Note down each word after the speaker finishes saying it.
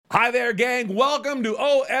Hi there, gang. Welcome to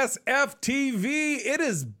OSF TV. It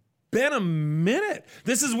has been a minute.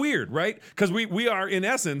 This is weird, right? Because we are, in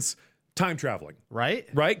essence, time traveling. Right?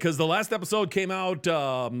 Right? Because the last episode came out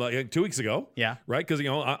like 2 weeks ago. Yeah. Right? Because,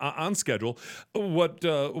 on schedule.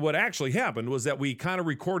 What actually happened was that we kind of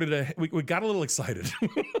recorded we got a little excited,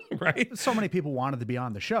 right? So many people wanted to be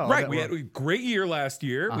on the show. Right. We had a great year last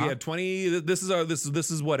year. Uh-huh. We had 20. This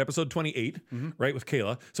is what, episode 28, right, with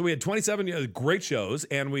Kayla. So we had 27 great shows,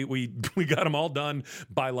 and we got them all done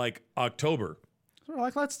by like October. So we're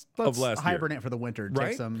like, let's last hibernate year. for the winter.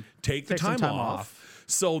 Right? Take the some time off.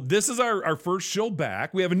 So this is our first show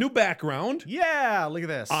back. We have a new background. Yeah, look at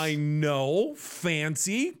this. I know,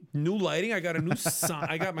 fancy, new lighting. I got a new sign.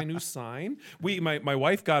 I got my new sign. My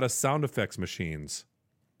wife got us sound effects machines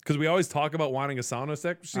because we always talk about wanting a sound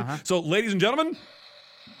effect machine. Uh-huh. So, ladies and gentlemen,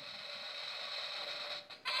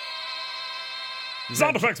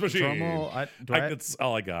 sound effects machine. Drum roll. That's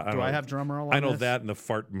all I got. Do I have drum roll on I know this? that and the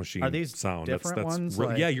fart machine. Are these sound. different ones?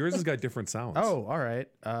 Yeah, yours has got different sounds. Oh, all right.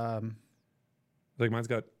 Like mine's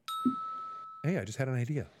got. Hey, I just had an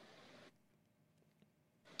idea.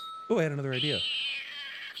 Oh, I had another idea.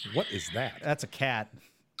 What is that? That's a cat.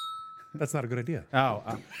 That's not a good idea. Oh,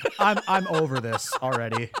 I'm over this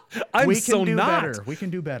already. I'm we so can do not. better. We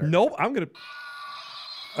can do better. Nope. I don't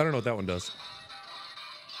know what that one does.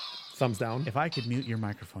 Thumbs down. If I could mute your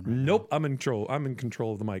microphone. Right Nope. I'm in control. I'm in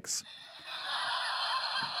control of the mics.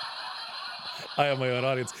 I have my own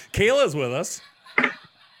audience. Kayla's with us.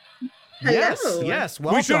 Yes, Hello. yes.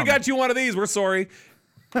 Welcome. We should have got you one of these. We're sorry.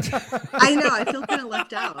 I know. I feel kind of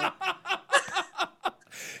left out.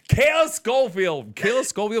 Kayla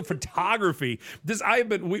Scofield photography. This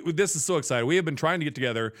is so exciting. We have been trying to get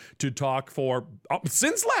together to talk for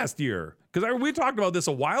since last year because we talked about this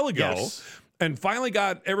a while ago. Yes. And finally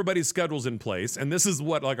got everybody's schedules in place. And this is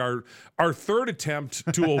what, like, our third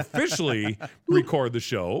attempt to officially record the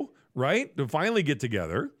show, right? To finally get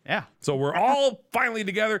together. Yeah. So we're all finally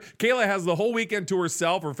together. Kayla has the whole weekend to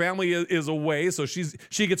herself. Her family is away, so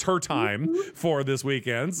she gets her time for this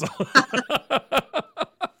weekend. So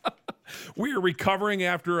we are recovering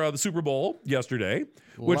after the Super Bowl yesterday.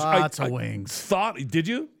 Which Lots of I wings. Thought, did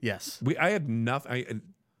you? Yes. I had nothing.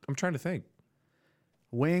 I'm trying to think.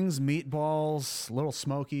 Wings, meatballs, little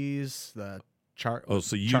smokies, the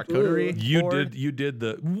So you charcuterie board. you did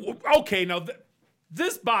the okay. Now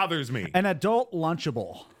this bothers me. An adult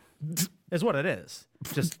Lunchable is what it is.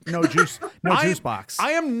 Just no juice, juice box.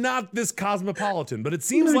 I am not this cosmopolitan, but it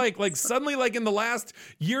seems like suddenly, like in the last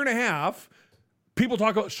year and a half, people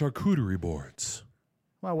talk about charcuterie boards.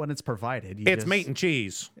 Well, when it's provided, It's meat and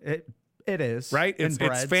cheese, It is right? It's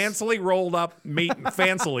breads. fancily rolled up meat,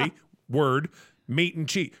 fancily word meat and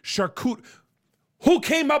cheese. Charcuterie. Who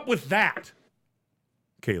came up with that?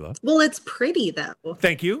 Kayla. Well, it's pretty though.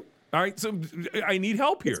 Thank you. All right, so I need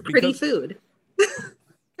help here. It's pretty food.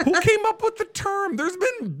 Who came up with the term? There's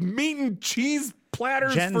been meat and cheese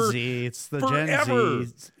platters Gen for Z. It's the forever. Gen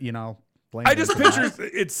Z. I just picture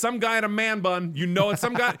it's some guy in a man bun. It's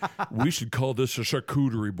some guy. We should call this a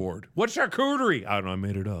charcuterie board. What charcuterie? I don't know. I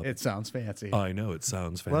made it up. It sounds fancy. I know it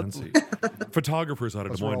sounds fancy. Photographers out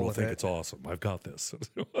of Des Moines will think it's awesome. I've got this.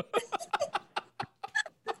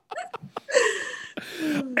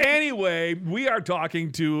 Anyway, we are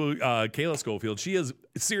talking to Kayla Scofield. She is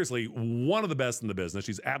seriously one of the best in the business.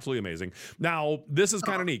 She's absolutely amazing. Now, this is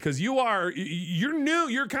kind of neat because you're new.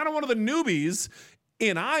 You're kind of one of the newbies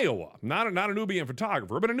in Iowa. Not a newbie in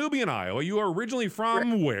photographer, but a newbie in Iowa. You are originally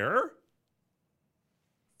from where?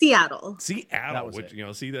 Seattle. That was which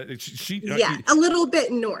it. see that she A little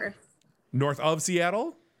bit north. north of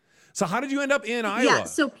Seattle. So how did you end up in Iowa? Yeah.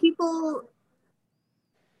 So people.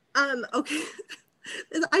 Okay.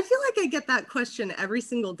 I feel like I get that question every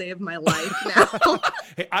single day of my life now.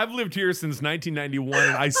 Hey, I've lived here since 1991,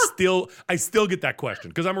 and I still get that question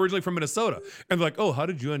because I'm originally from Minnesota. And they're like, "Oh, how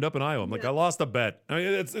did you end up in Iowa?" I'm like, "I lost a bet." I mean,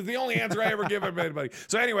 it's the only answer I ever give anybody.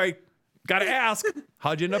 So anyway, got to ask,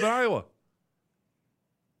 how'd you end up in Iowa?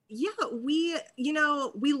 Yeah,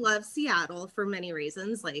 we love Seattle for many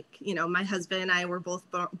reasons. Like, my husband and I were both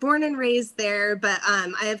born and raised there, but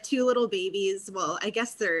I have two little babies. Well, I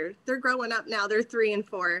guess they're growing up now. They're 3 and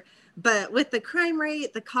 4. But with the crime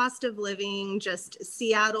rate, the cost of living, just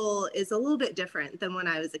Seattle is a little bit different than when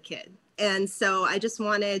I was a kid. And so I just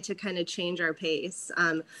wanted to kind of change our pace,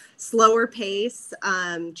 slower pace,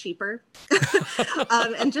 cheaper,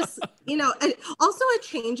 and just, and also a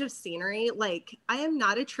change of scenery. Like, I am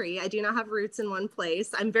not a tree. I do not have roots in one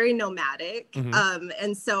place. I'm very nomadic. Mm-hmm.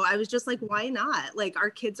 And so I was just like, why not? Like,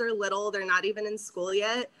 our kids are little. They're not even in school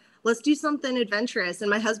yet. let's do something adventurous. And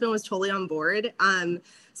my husband was totally on board.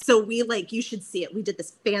 So we you should see it. We did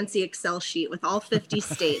this fancy Excel sheet with all 50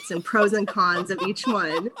 states and pros and cons of each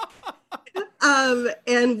one.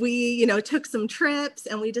 And we, took some trips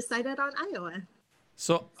and we decided on Iowa.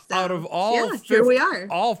 So out of all, here we are.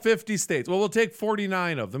 All 50 states, well, we'll take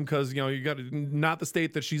 49 of them because, you got not the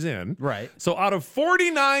state that she's in. Right. So out of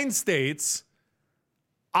 49 states,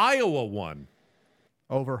 Iowa won.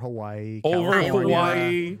 Over Hawaii. Over California,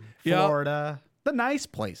 Hawaii. Florida. Yep. The nice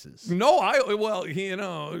places. No,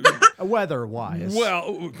 weather-wise.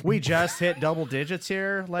 Well, we just hit double digits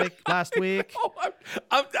here last week.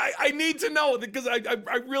 I need to know because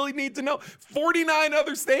I really need to know. 49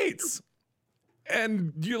 other states.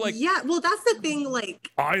 And you're like, yeah, well, that's the thing.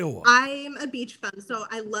 Iowa. I'm a beach bum, so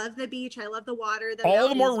I love the beach. I love the water. All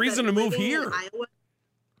the more reason to move here. Iowa,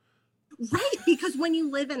 right, because when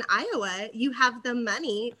you live in Iowa, you have the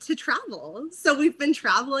money to travel. So we've been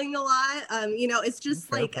traveling a lot. It's just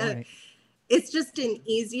it's just an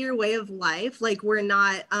easier way of life. We're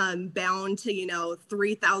not bound to,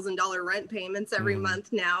 $3,000 rent payments every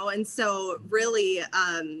month now. And so really,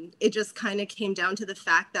 it just kind of came down to the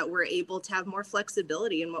fact that we're able to have more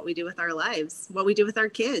flexibility in what we do with our lives, what we do with our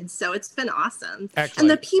kids. So it's been awesome. Excellent. And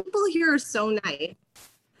the people here are so nice.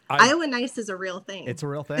 Iowa nice is a real thing. It's a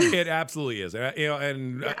real thing. It absolutely is.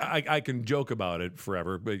 I can joke about it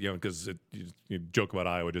forever, but because you joke about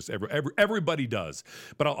Iowa, just everybody does.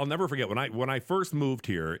 But I'll never forget when I first moved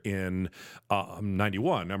here in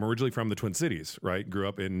 '91. I'm originally from the Twin Cities, right? Grew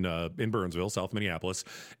up in Burnsville, South Minneapolis,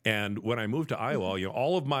 and when I moved to Iowa,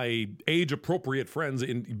 all of my age-appropriate friends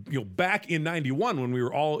back in '91 when we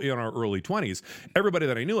were all in our early 20s, everybody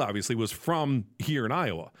that I knew obviously was from here in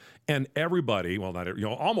Iowa. And everybody, well, not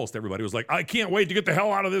almost everybody was like, I can't wait to get the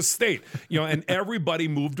hell out of this state, and everybody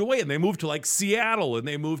moved away, and they moved to Seattle, and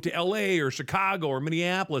they moved to LA or Chicago or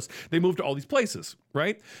Minneapolis. They moved to all these places,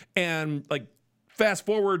 right? And fast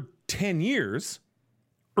forward 10 years,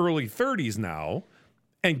 early 30s now,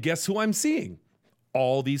 and guess who I'm seeing?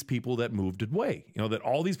 All these people that moved away, that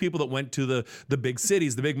all these people that went to the big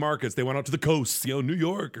cities, the big markets, they went out to the coasts, New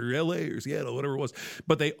York or LA or Seattle, whatever it was,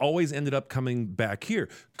 but they always ended up coming back here.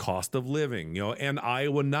 Cost of living, and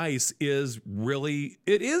Iowa nice is really,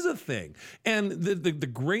 it is a thing. And the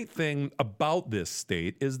great thing about this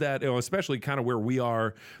state is that, especially kind of where we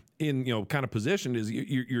are in, kind of positioned is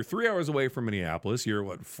you're 3 hours away from Minneapolis.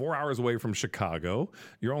 You're 4 hours away from Chicago.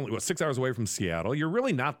 You're only 6 hours away from Seattle. You're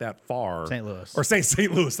really not that far. St. Louis. Or say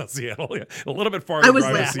St. Louis, not Seattle. Yeah, a little bit farther. I was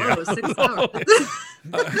to Seattle. 6 hours.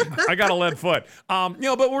 I got a lead foot. But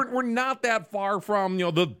we're not that far from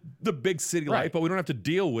the big city life, but we don't have to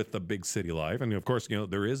deal with the big city life. And of course,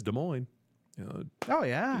 there is Des Moines. Oh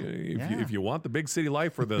yeah. If you want the big city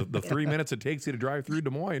life for the 3 minutes it takes you to drive through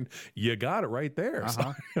Des Moines, you got it right there.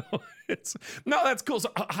 Uh-huh. So, that's cool.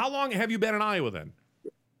 So how long have you been in Iowa then?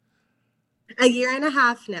 A year and a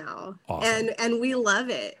half now. Awesome. And we love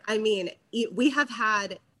it. I mean, we have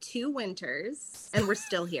had 2 winters and we're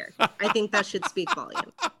still here. I think that should speak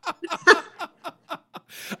volumes.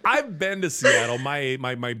 I've been to Seattle.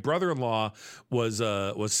 My brother-in-law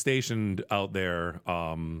was stationed out there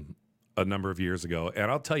a number of years ago,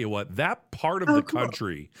 and I'll tell you what, that part of the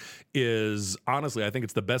country is honestly, I think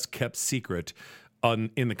it's the best kept secret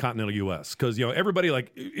in the continental U.S. Because, everybody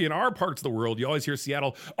in our parts of the world, you always hear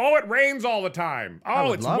Seattle, oh, it rains all the time.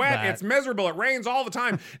 Oh, it's wet. It's miserable. It rains all the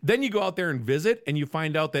time. Then you go out there and visit and you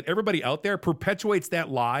find out that everybody out there perpetuates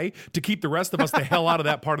that lie to keep the rest of us the hell out of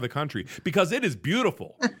that part of the country because it is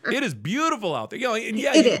beautiful. It is beautiful out there. And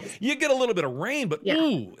you get a little bit of rain, but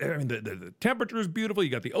ooh, I mean, the temperature is beautiful.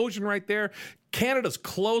 You got the ocean right there. Canada's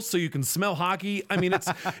close, so you can smell hockey. I mean,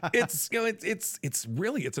 it's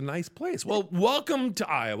a nice place. Well, welcome to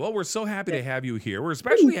Iowa. We're so happy to have you here. We're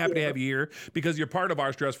especially happy to have you here because you're part of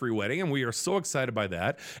our stress-free wedding, and we are so excited by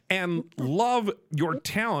that and love your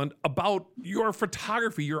talent about your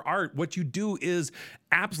photography, your art. What you do is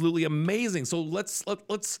absolutely amazing. So let's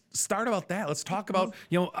start about that. Let's talk about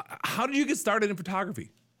how did you get started in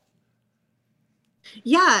photography?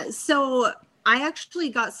 Yeah, so I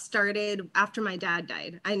actually got started after my dad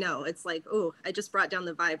died. I know it's I just brought down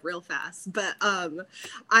the vibe real fast, but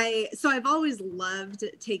I've always loved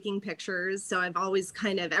taking pictures. So I've always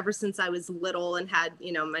ever since I was little and had,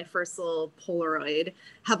 my first little Polaroid,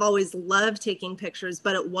 have always loved taking pictures,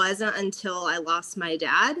 but it wasn't until I lost my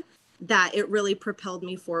dad that it really propelled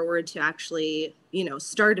me forward to actually,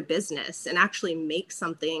 start a business and actually make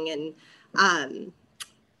something. And,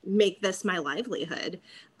 make this my livelihood.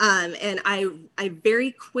 And I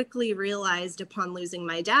very quickly realized upon losing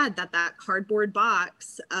my dad that cardboard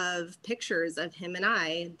box of pictures of him and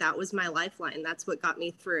I, that was my lifeline. That's what got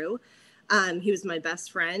me through. He was my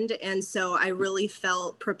best friend. And so I really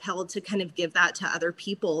felt propelled to kind of give that to other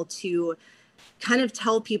people, to kind of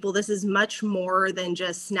tell people this is much more than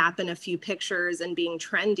just snapping a few pictures and being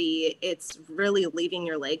trendy. It's really leaving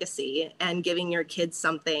your legacy and giving your kids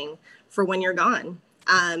something for when you're gone.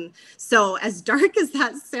 So as dark as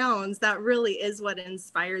that sounds, that really is what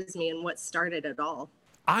inspires me and what started it all.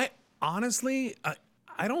 I honestly,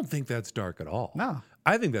 I don't think that's dark at all. No.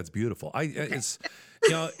 I think that's beautiful. It's,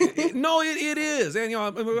 no, it is. And,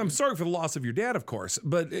 I'm sorry for the loss of your dad, of course,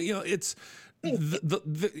 but, it's,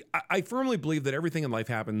 I firmly believe that everything in life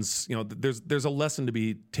happens, there's a lesson to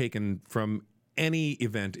be taken from any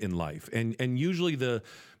event in life. And usually the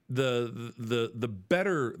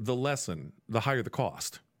better the lesson, the higher the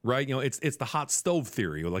cost, right? It's the hot stove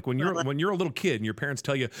theory. Like when you're a little kid and your parents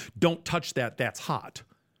tell you, don't touch that, that's hot.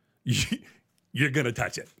 You're going to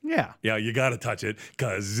touch it. Yeah. Yeah, you got to touch it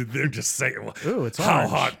because they're just saying, well, ooh, it's how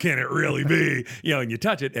orange. hot can it really be? And you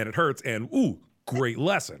touch it and it hurts and ooh, great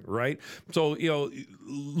lesson, right? So,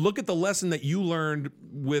 look at the lesson that you learned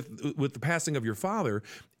with the passing of your father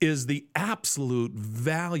is the absolute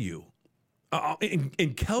value,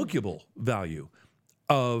 incalculable value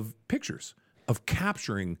of pictures, of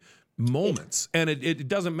capturing moments. And it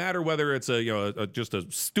doesn't matter whether it's just a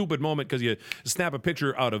stupid moment because you snap a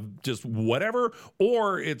picture out of just whatever,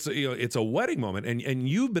 or it's a wedding moment, and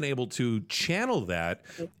you've been able to channel that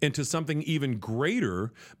into something even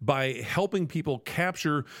greater by helping people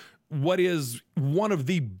capture what is one of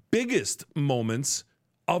the biggest moments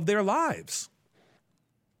of their lives.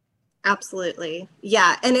 Absolutely.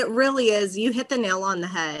 Yeah. And it really is, you hit the nail on the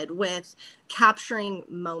head with capturing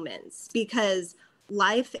moments, because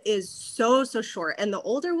life is so short. And the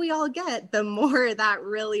older we all get, the more that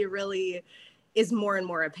really is more and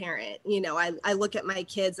more apparent. I look at my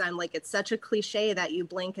kids, I'm like, it's such a cliche that you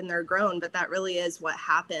blink and they're grown, but that really is what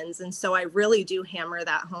happens. And so I really do hammer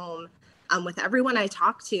that home with everyone I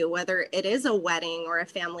talk to, whether it is a wedding or a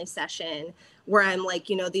family session, where I'm like,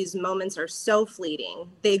 these moments are so fleeting.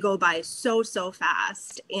 They go by so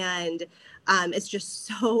fast. And it's just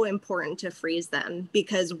so important to freeze them,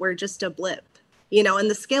 because we're just a blip. In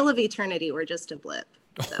the scale of eternity, we're just a blip.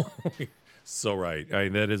 So, so right.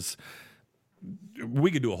 That is,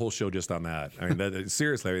 we could do a whole show just on that.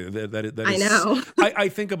 Seriously, that is, I know. I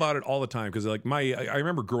think about it all the time because, like, I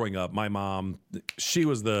remember growing up, my mom, she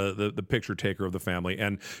was the picture taker of the family,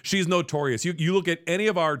 and she's notorious. You look at any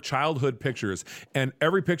of our childhood pictures, and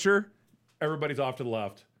every picture, everybody's off to the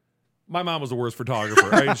left. My mom was the worst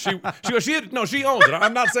photographer. She owns it.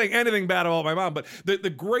 I'm not saying anything bad about my mom, but the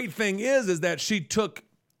great thing is that she took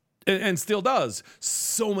and still does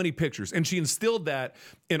so many pictures, and she instilled that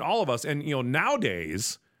in all of us. And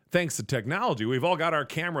nowadays, thanks to technology, we've all got our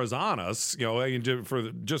cameras on us.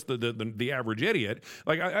 For just the average idiot.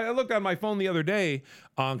 Like I looked on my phone the other day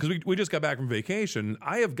because we just got back from vacation.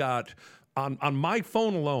 I have got on my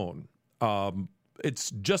phone alone.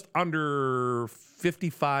 It's just under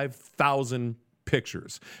 55,000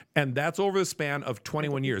 pictures. And that's over the span of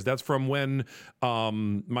 21 years. That's from when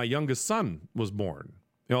my youngest son was born.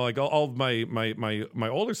 Like all of my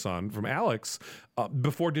older son from Alex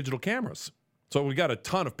before digital cameras. So we got a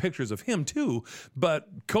ton of pictures of him too. But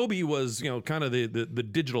Kobe was, kind of the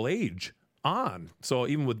digital age on. So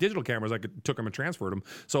even with digital cameras, I took him and transferred him.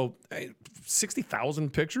 So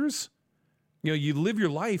 60,000 pictures. You live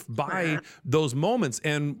your life by those moments.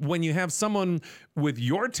 And when you have someone with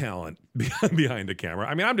your talent behind a camera,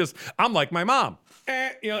 I'm like my mom.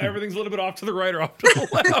 Everything's a little bit off to the right or off to the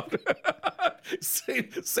left.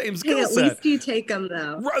 same skill set. At least you take them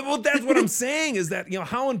though. Right. Well, that's what I'm saying is that,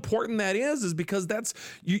 how important that is because that's,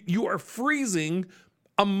 you are freezing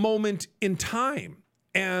a moment in time.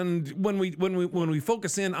 And when we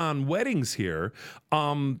focus in on weddings here,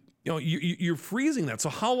 you're freezing that. So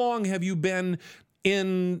how long have you been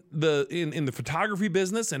in the photography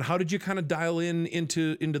business, and how did you kind of dial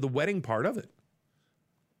into the wedding part of it?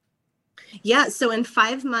 Yeah, so in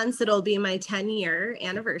 5 months it'll be my 10-year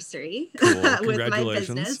anniversary with my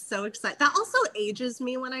business. So excited. That also ages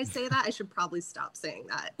me when I say that. I should probably stop saying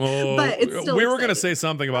that. Oh, but it's still we were going to say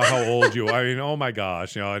something about how old you are. Oh my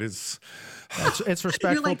gosh, it is. It's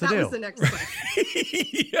respectful You're like, to that do. Was the next question.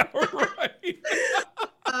 Yeah, right.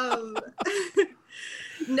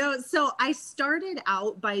 No, so I started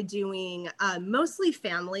out by doing mostly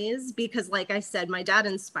families because, like I said, my dad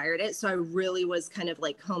inspired it. So I really was kind of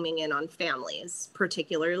like homing in on families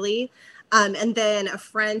particularly. And then a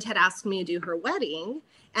friend had asked me to do her wedding.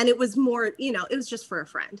 And it was more, it was just for a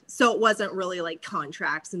friend. So it wasn't really like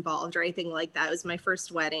contracts involved or anything like that. It was my first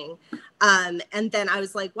wedding. And then I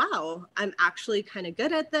was like, wow, I'm actually kind of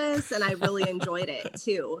good at this. And I really enjoyed it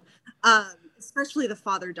too. Especially the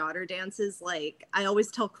father-daughter dances. Like I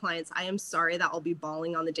always tell clients, I am sorry that I'll be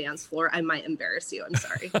bawling on the dance floor. I might embarrass you. I'm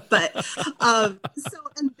sorry. But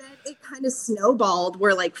and then it kind of snowballed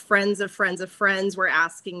where like friends of friends of friends were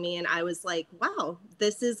asking me. And I was like, wow,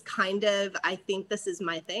 this is I think this is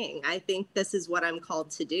my thing. I think this is what I'm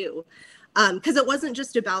called to do. Because it wasn't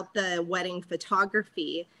just about the wedding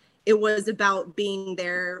photography. It was about being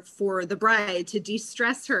there for the bride to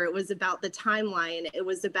de-stress her. It was about the timeline. It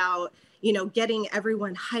was about, getting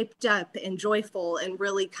everyone hyped up and joyful and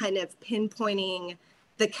really kind of pinpointing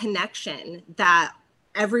the connection that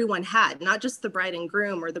everyone had, not just the bride and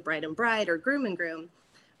groom or the bride and bride or groom and groom,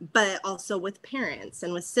 but also with parents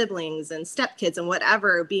and with siblings and stepkids and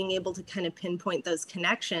whatever, being able to kind of pinpoint those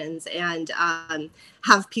connections and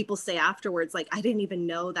have people say afterwards, like, I didn't even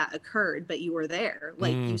know that occurred, but you were there.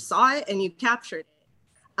 Like you saw it and you captured it.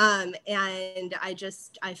 And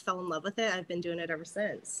I fell in love with it. I've been doing it ever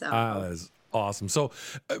since. So that is awesome. So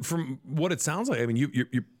from what it sounds like, I mean,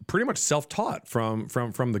 you're pretty much self-taught from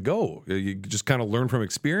the go. You just kind of learn from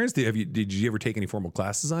experience. Did you ever take any formal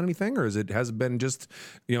classes on anything, or has it been just,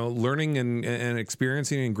 learning and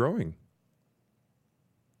experiencing and growing?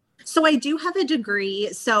 So I do have a degree.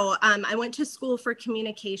 So I went to school for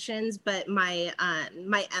communications, but my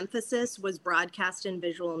emphasis was broadcast and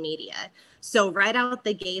visual media. So right out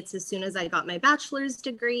the gates, as soon as I got my bachelor's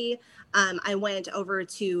degree, I went over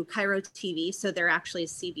to Cairo TV. So they're actually a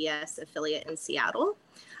CBS affiliate in Seattle.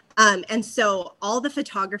 And so all the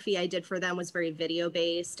photography I did for them was very video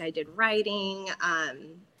based. I did writing,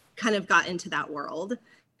 kind of got into that world.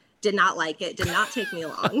 Did not like it, did not take me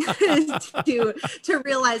long to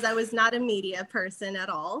realize I was not a media person at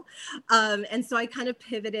all. And so I kind of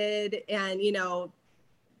pivoted and,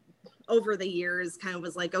 over the years kind of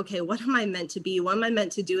was like, okay, what am I meant to be? What am I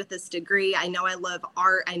meant to do with this degree? I know I love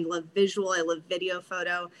art, I love visual, I love video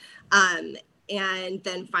photo. And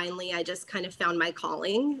then finally I just kind of found my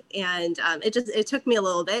calling, and it took me a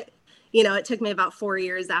little bit. It took me about 4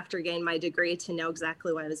 years after getting my degree to know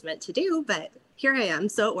exactly what I was meant to do, but here I am.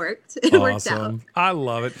 So it worked. It worked out. I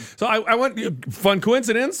love it. So I went, fun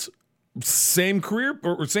coincidence, same career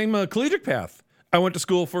or same collegiate path. I went to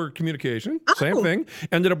school for communication, same thing.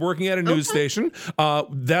 Ended up working at a news station.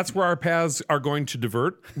 That's where our paths are going to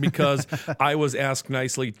divert, because I was asked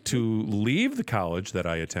nicely to leave the college that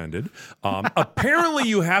I attended. Apparently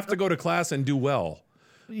you have to go to class and do well.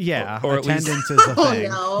 Yeah, or at least, attendance is a thing.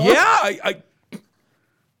 No. Yeah,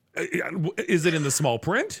 is it in the small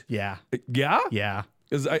print? Yeah. Yeah? Yeah.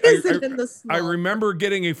 I remember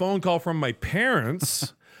getting a phone call from my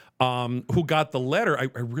parents who got the letter.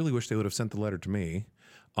 I really wish they would have sent the letter to me.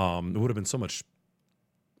 It would have been so much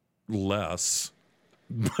less.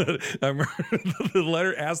 But I remember the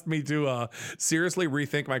letter asked me to seriously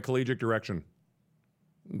rethink my collegiate direction.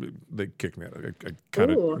 They kicked me out.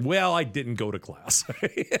 I didn't go to class.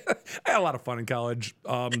 I had a lot of fun in college.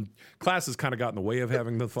 Classes kind of got in the way of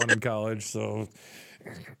having the fun in college. So,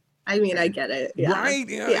 I mean, I get it. Yeah. Right?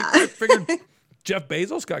 Yeah. I figured Jeff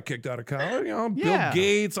Bezos got kicked out of college. Bill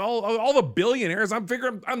Gates, all the billionaires. I'm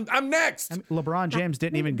figuring I'm next. And LeBron James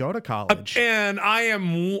didn't even go to college. And I am.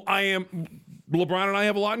 LeBron and I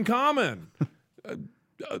have a lot in common.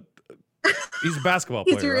 He's a basketball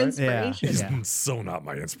player, He's your inspiration. Right? He's so not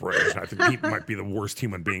my inspiration. I think he might be the worst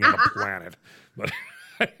human being on the planet. But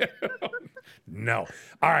no.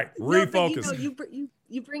 All right, refocus. No,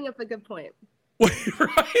 you bring up a good point. Right?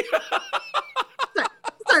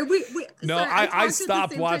 Sorry, I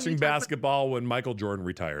stopped watching basketball when Michael Jordan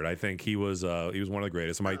retired. I think he was one of the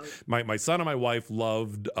greatest. My son and my wife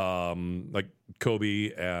loved like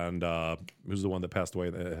Kobe, and who's the one that passed away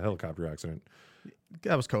in the helicopter accident?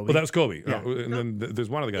 That was Kobe. Well, that was Kobe. Yeah. And then there's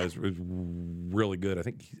one of the guys who's really good. I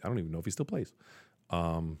think I don't even know if he still plays.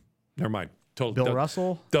 Never mind. Bill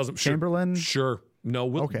Russell? Doesn't Chamberlain? Sure. No.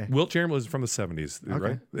 Wilt Chamberlain was from the 70s,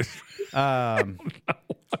 right?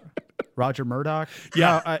 Roger Murdoch?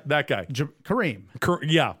 Yeah, that guy. Kareem.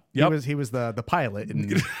 Yeah. Yep. He was the pilot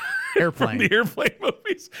in Airplane. From the Airplane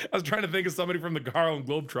movies. I was trying to think of somebody from the Harlem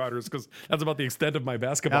Globetrotters, because that's about the extent of my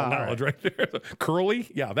basketball knowledge right there. Curly?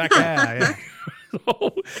 Yeah, that guy.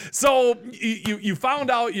 So you found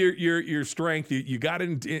out your strength. You got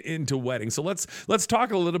into weddings. So let's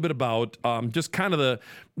talk a little bit about just kind of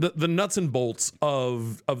the nuts and bolts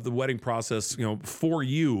of the wedding process. For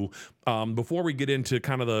you. Before we get into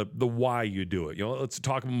kind of the why you do it. Let's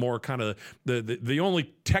talk more kind of the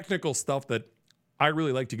only technical stuff that I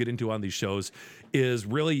really like to get into on these shows is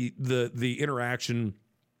really the interaction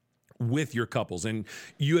with your couples. And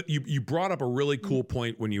you brought up a really cool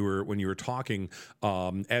point when you were talking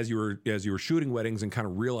as you were shooting weddings and kind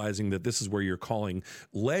of realizing that this is where your calling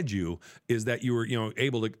led you, is that you were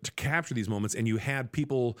able to capture these moments, and you had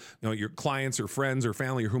people, your clients or friends or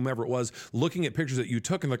family or whomever it was, looking at pictures that you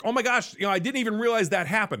took and like, oh my gosh, I didn't even realize that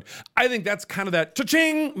happened. I think that's kind of that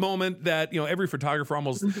cha-ching moment that every photographer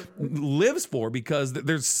almost lives for, because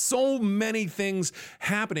there's so many things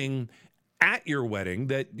happening at your wedding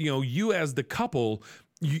that you as the couple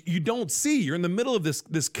you don't see. You're in the middle of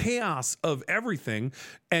this chaos of everything,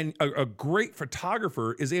 and a great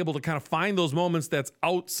photographer is able to kind of find those moments that's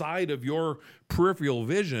outside of your peripheral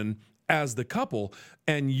vision as the couple,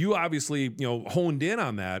 and you obviously honed in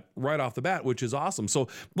on that right off the bat, which is awesome. So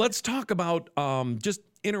let's talk about just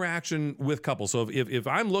interaction with couples. So if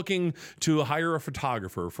I'm looking to hire a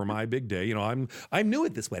photographer for my big day, I'm new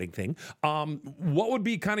at this wedding thing. What would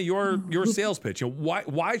be kind of your sales pitch?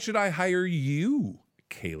 Why should I hire you,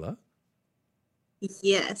 Kayla?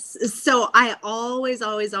 Yes. So I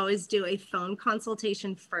always do a phone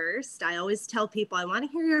consultation first. I always tell people, I want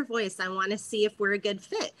to hear your voice. I want to see if we're a good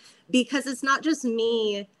fit, because it's not just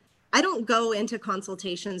me. I don't go into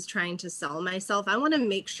consultations trying to sell myself. I want to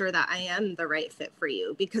make sure that I am the right fit for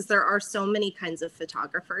you, because there are so many kinds of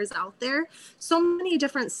photographers out there, so many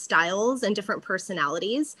different styles and different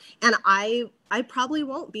personalities. And I probably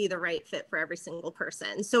won't be the right fit for every single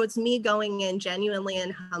person. So it's me going in genuinely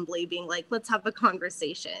and humbly being like, let's have a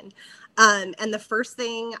conversation. And the first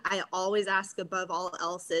thing I always ask above all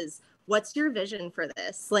else is, what's your vision for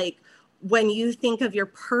this? Like, when you think of your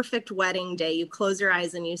perfect wedding day, you close your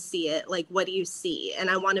eyes and you see it, like, what do you see?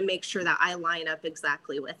 And I want to make sure that I line up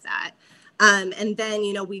exactly with that. And then,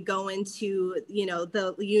 we go into,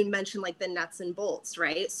 you mentioned like the nuts and bolts,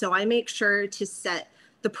 right? So I make sure to set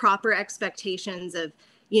the proper expectations of,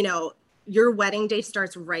 your wedding day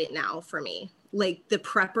starts right now for me. Like the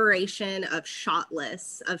preparation of shot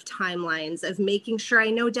lists, of timelines, of making sure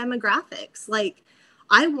I know demographics. Like,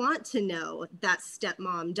 I want to know that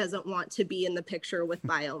stepmom doesn't want to be in the picture with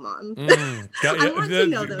bio mom. I want to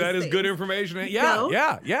know those that is things. good information. Yeah.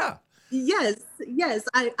 Yes.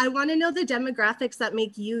 I want to know the demographics that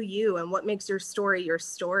make you and what makes your story your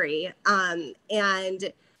story. And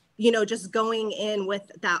just going in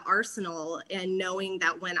with that arsenal and knowing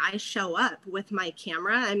that when I show up with my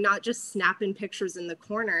camera, I'm not just snapping pictures in the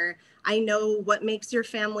corner. I know what makes your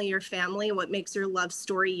family, what makes your love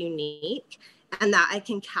story unique, and that I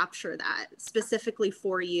can capture that specifically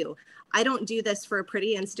for you. I don't do this for a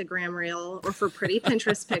pretty Instagram reel or for pretty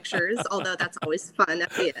Pinterest pictures, although that's always fun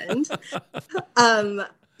at the end.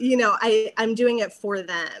 I'm doing it for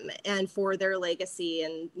them and for their legacy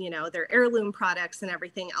and, their heirloom products and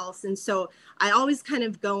everything else. And so I always kind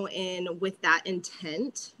of go in with that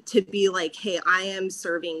intent to be like, hey, I am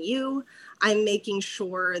serving you. I'm making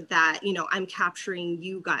sure that, I'm capturing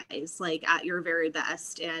you guys like at your very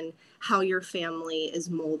best, and how your family is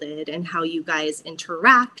molded and how you guys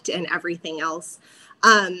interact and everything else.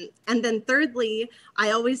 And then thirdly, I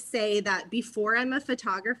always say that before I'm a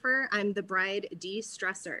photographer, I'm the bride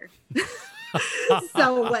de-stressor.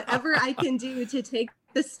 So whatever I can do to take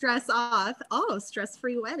the stress off. Oh,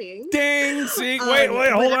 stress-free wedding. Ding! See, wait,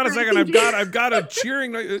 hold on a second. I've got a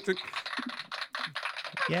cheering.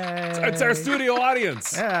 Yeah, it's our studio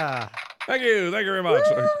audience. Yeah. Thank you very much.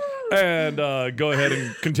 Woo! And go ahead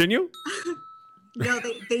and continue. No,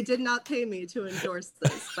 they did not pay me to endorse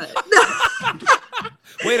this, but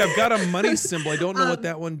wait, I've got a money symbol. I don't know what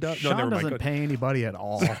that one does. Sean never mind. doesn't pay anybody at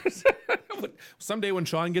all. Someday when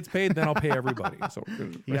Sean gets paid, then I'll pay everybody. So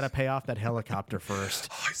you got to pay off that helicopter first.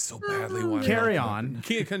 Oh, I so badly want. Carry on.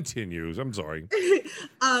 Continues. I'm sorry.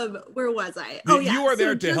 Where was I? Oh, yeah. You are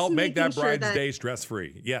there to help make that sure bride's day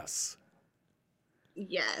stress-free. Yes.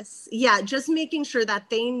 Yes. Yeah. Just making sure that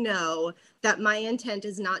they know that my intent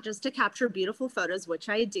is not just to capture beautiful photos, which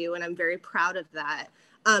I do, and I'm very proud of that,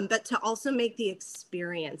 but to also make the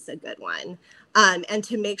experience a good one. and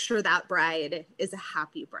to make sure that bride is a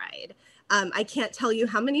happy bride. I can't tell you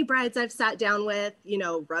how many brides I've sat down with,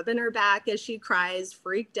 rubbing her back as she cries,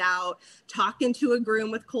 freaked out, talking to a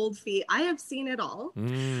groom with cold feet. I have seen it all.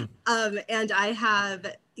 And I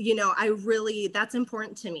have, that's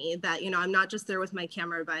important to me that, I'm not just there with my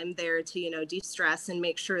camera, but I'm there to, de-stress and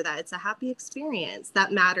make sure that it's a happy experience.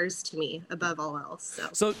 That matters to me above all else.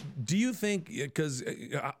 So do you think, because,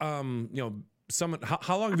 how long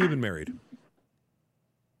have you been married?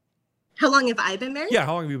 How long have I been married? Yeah,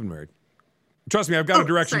 how long have you been married? Trust me, I've got a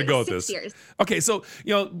direction to go with 6 this. years. Okay, so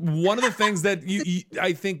one of the things that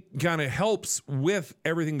I think kind of helps with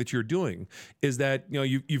everything that you're doing is that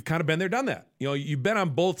you've kind of been there, done that. You've been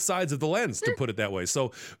on both sides of the lens, to put it that way.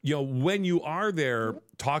 So when you are there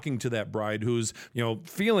talking to that bride who's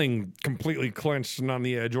feeling completely clenched and on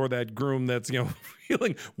the edge, or that groom that's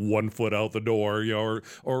feeling 1 foot out the door,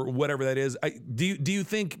 or whatever that is, do you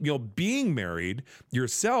think being married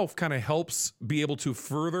yourself kind of helps be able to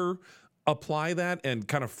further apply that and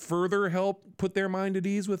kind of further help put their mind at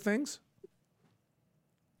ease with things?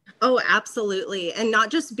 Oh, absolutely. And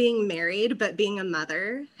not just being married, but being a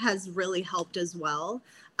mother has really helped as well.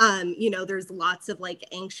 There's lots of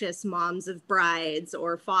anxious moms of brides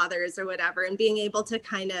or fathers or whatever, and being able to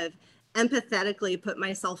kind of empathetically put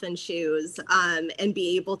myself in shoes, and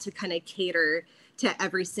be able to kind of cater to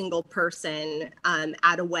every single person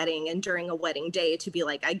at a wedding and during a wedding day, to be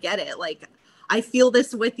like, I get it. I feel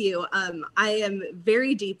this with you. I am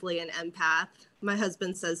very deeply an empath. My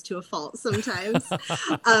husband says to a fault sometimes.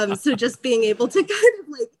 So just being able to kind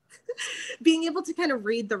of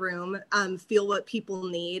read the room, feel what people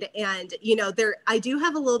need. And, I do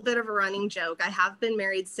have a little bit of a running joke. I have been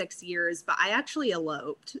married 6 years, but I actually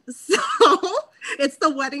eloped. So it's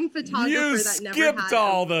the wedding photographer that never had. You skipped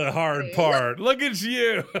all the hard part. Look at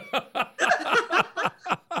you.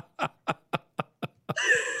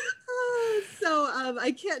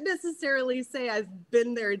 I can't necessarily say I've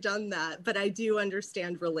been there, done that, but I do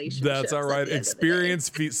understand relationships. That's all right. Experience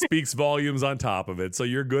speaks volumes on top of it, so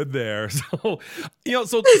you're good there. So,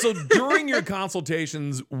 so during your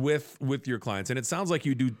consultations with your clients, and it sounds like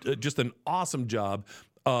you do just an awesome job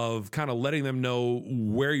of kind of letting them know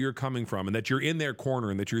where you're coming from and that you're in their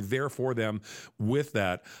corner and that you're there for them with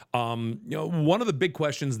that. One of the big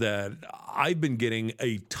questions that I've been getting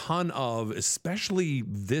a ton of, especially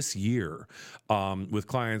this year, with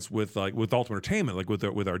clients with Ultimate Entertainment, with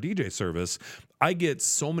our DJ service, I get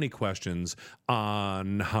so many questions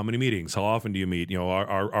on how many meetings, how often do you meet?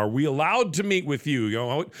 Are we allowed to meet with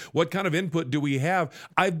you? What kind of input do we have?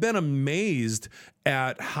 I've been amazed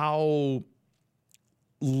at how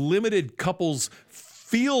limited couples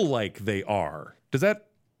feel like they are.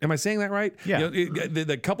 Am I saying that right? Yeah.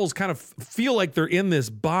 The couples kind of feel like they're in this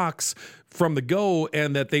box from the go,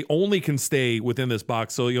 and that they only can stay within this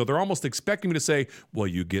box. So, they're almost expecting me to say, well,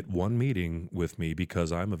 you get one meeting with me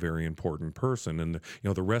because I'm a very important person, and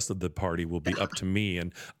the rest of the party will be up to me,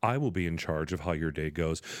 and I will be in charge of how your day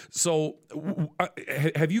goes. So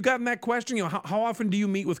have you gotten that question? How often do you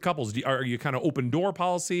meet with couples? Are you kind of open door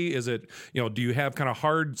policy? Is it, do you have kind of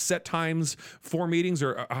hard set times for meetings,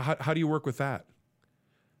 or how do you work with that?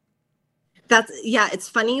 It's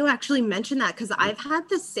funny you actually mentioned that, because I've had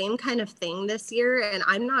the same kind of thing this year, and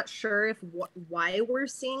I'm not sure why we're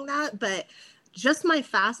seeing that, but just my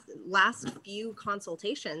last few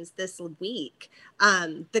consultations this week,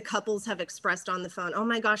 the couples have expressed on the phone, oh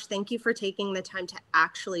my gosh, thank you for taking the time to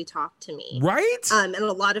actually talk to me. Right. And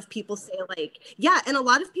a lot of people say and a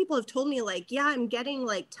lot of people have told me I'm getting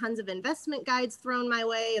tons of investment guides thrown my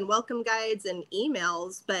way and welcome guides and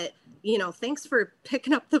emails, but thanks for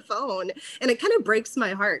picking up the phone. And it kind of breaks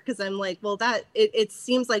my heart, because I'm like, well, it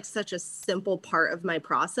seems like such a simple part of my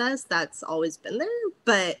process that's always been there,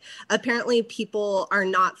 but apparently people are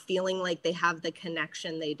not feeling like they have the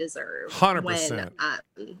connection they deserve 100%.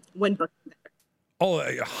 when booking there. Oh,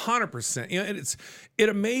 100%. It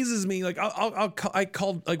amazes me. I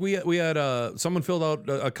called, we had someone filled out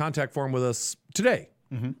a contact form with us today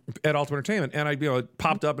at Ultimate Entertainment, and it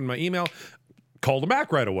popped up in my email. Called them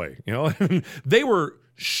back right away. They were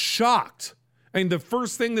shocked. The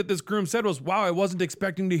first thing that this groom said was, "Wow, I wasn't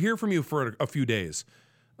expecting to hear from you for a few days."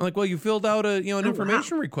 I'm like, "Well, you filled out an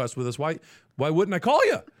information request with us. Why wouldn't I call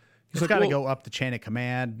you?" It's got to go up the chain of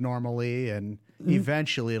command normally, and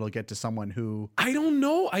eventually it'll get to someone who I don't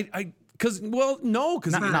know. Because not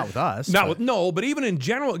with us. But even in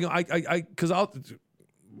general, because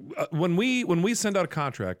when we send out a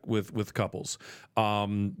contract with couples,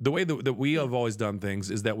 the way that we have always done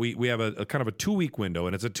things is that we have a kind of a 2-week window,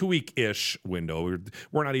 and it's a 2-week-ish window.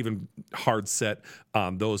 We're not even hard set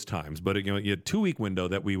on those times, but a 2-week window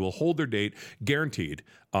that we will hold their date guaranteed.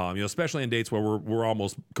 Especially in dates where we're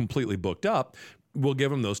almost completely booked up. We'll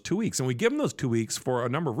give them those 2 weeks, and we give them those 2 weeks for a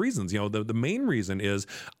number of reasons. The main reason is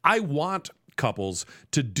I want couples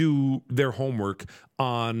to do their homework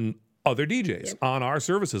on other DJs, on our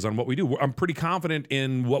services, on what we do. I'm pretty confident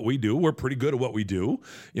in what we do. We're pretty good at what we do.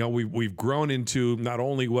 We've grown into not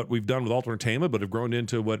only what we've done with Ultimate Entertainment, but have grown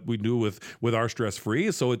into what we do with our Stress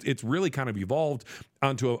Free. So it's really kind of evolved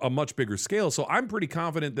onto a much bigger scale. So I'm pretty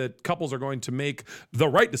confident that couples are going to make the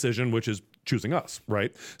right decision, which is choosing us,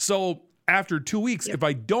 right? So after 2 weeks, if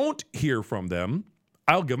I don't hear from them,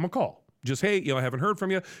 I'll give them a call. Just, hey, I haven't heard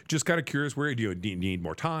from you. Just kind of curious, where do you need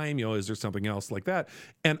more time? Is there something else like that?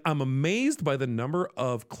 And I'm amazed by the number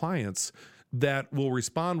of clients that will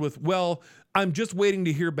respond with, well, I'm just waiting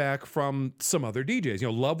to hear back from some other DJs.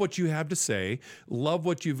 Love what you have to say, love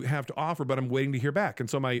what you have to offer, but I'm waiting to hear back. And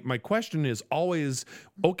so my question is always,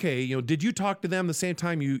 okay, did you talk to them the same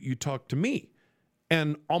time you talked to me?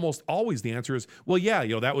 And almost always the answer is, well, yeah,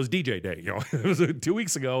 that was DJ day. It was 2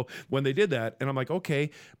 weeks ago when they did that. And I'm like,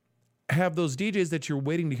 okay, have those DJs that you're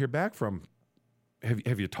waiting to hear back from,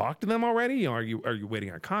 have you talked to them already? Are you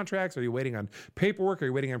waiting on contracts? Are you waiting on paperwork? Are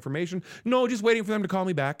you waiting on information? No, just waiting for them to call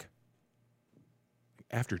me back.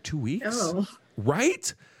 After 2 weeks? Oh.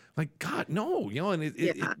 Right? Like, God, no, and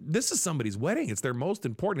this is somebody's wedding. It's their most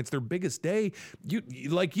important. It's their biggest day. You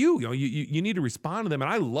need to respond to them.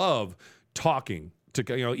 And I love talking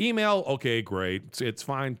to, email. Okay, great. It's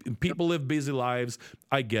fine. People live busy lives.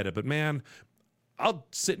 I get it. But man, I'll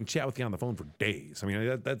sit and chat with you on the phone for days. I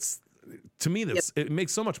mean, that's to me, it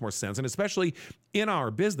makes so much more sense. And especially in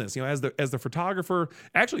our business, as the photographer,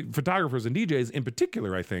 actually photographers and DJs in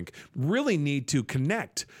particular, I think really need to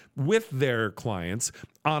connect with their clients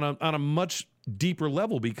on a much deeper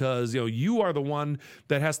level, because you are the one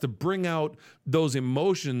that has to bring out those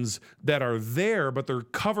emotions that are there, but they're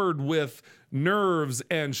covered with nerves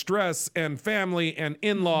and stress and family and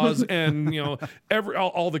in-laws and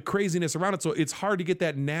all the craziness around it. So it's hard to get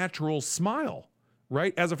that natural smile,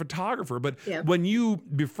 right, as a photographer. But when you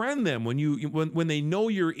befriend them, when they know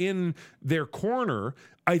you're in their corner,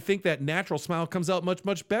 I think that natural smile comes out much,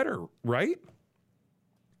 much better, right?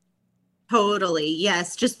 Totally.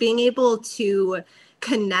 Yes. Just being able to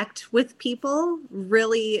connect with people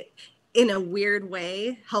really in a weird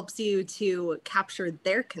way helps you to capture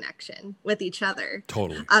their connection with each other.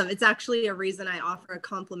 Totally. It's actually a reason I offer a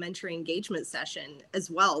complimentary engagement session as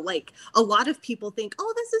well. Like, a lot of people think,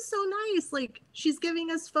 oh, this is so nice. Like, she's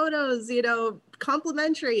giving us photos,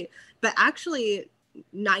 complimentary. But actually,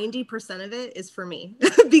 90% of it is for me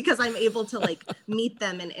because I'm able to like meet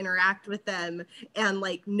them and interact with them and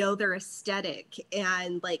like know their aesthetic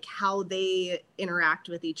and like how they interact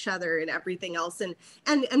with each other and everything else,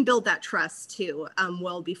 and build that trust too,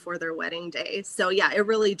 well before their wedding day. So yeah, it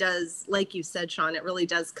really does, like you said, Sean, it really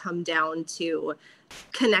does come down to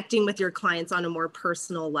connecting with your clients on a more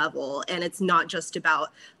personal level. And it's not just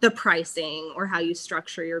about the pricing or how you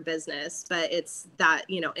structure your business, but it's that,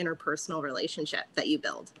 interpersonal relationship that you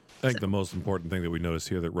build. I think the most important thing that we noticed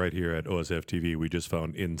here, that right here at OSF TV, we just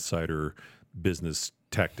found insider business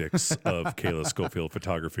tactics of Kayla Scofield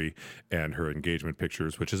photography and her engagement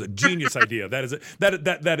pictures, which is a genius idea. That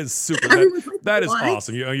is super. That is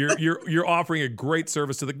awesome. You're offering a great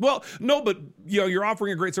service to you're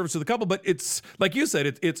offering a great service to the couple, but it's like you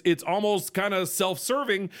said, it's almost kind of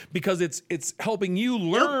self-serving because it's helping you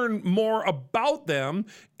learn more about them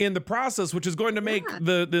in the process, which is going to make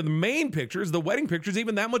the main pictures, the wedding pictures,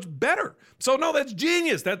 even that much better. So no, that's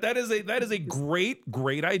genius. That is a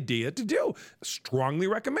great idea to do. Strongly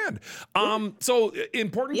recommend. So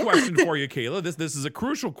important question for you, Kayla. This is a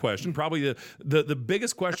crucial question, probably the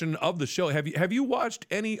biggest question of the show. Have you watched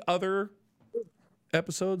any other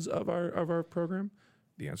episodes of our program?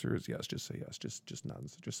 The answer is yes. Just say yes. Just none.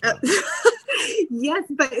 Just smile. Yes,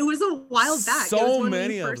 but it was a while back. So it was when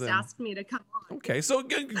many you of first them asked me to come on. Okay, so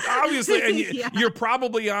obviously, and you're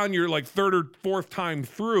probably on your like third or fourth time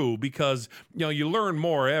through because you learn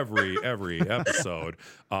more every episode.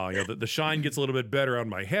 The shine gets a little bit better on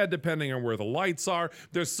my head depending on where the lights are.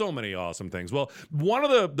 There's so many awesome things. Well, one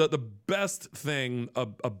of the best thing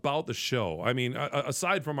about the show, I mean,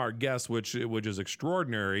 aside from our guests, which is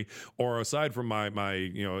extraordinary, or aside from my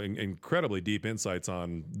incredibly deep insights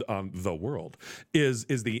on the world, is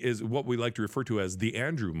what we like to refer to as the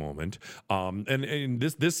Andrew moment. And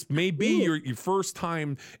this may be your first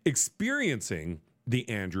time experiencing the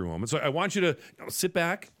Andrew moment. So I want you to sit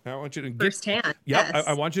back. I want you to get Firsthand. Yeah, Yes.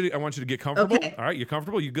 I want you to get comfortable. Okay. All right, you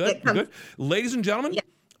comfortable? You good? You good? Ladies and gentlemen, Yeah.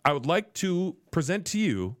 I would like to present to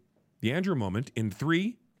you the Andrew moment in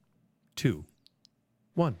 3, 2,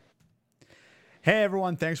 1. Hey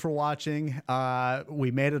everyone, thanks for watching. We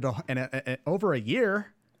made it over a year.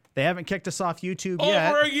 They haven't kicked us off YouTube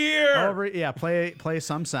yet. Over a year. Yeah, play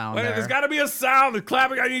some sound. Wait, there. there's got to be a sound. The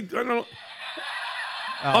clapping. I don't know.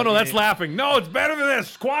 Oh no, that's laughing. No, it's better than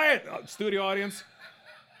this. Quiet, studio audience.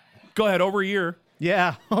 Go ahead. Over a year.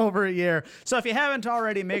 Yeah, over a year. So if you haven't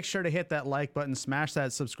already, make sure to hit that like button, smash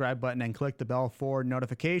that subscribe button, and click the bell for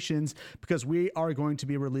notifications, because we are going to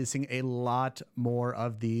be releasing a lot more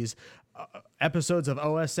of these episodes of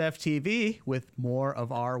OSF TV with more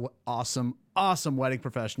of our awesome wedding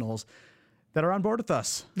professionals that are on board with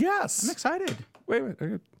us. Yes. I'm excited. Wait.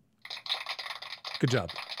 Good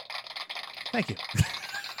job. Thank you.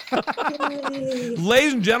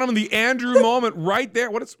 Ladies and gentlemen, the Andrew moment right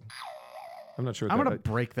there. What is... I'm not sure. I'm going to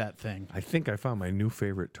break that thing. I think I found my new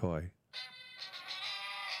favorite toy.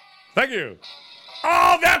 Thank you.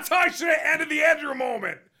 Oh, that's how I should have ended the Andrew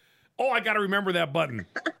moment. Oh, I got to remember that button.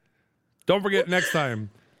 Don't forget next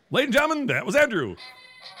time. Ladies and gentlemen, that was Andrew.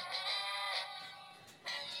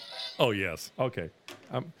 Oh, yes. Okay.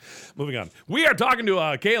 Moving on. We are talking to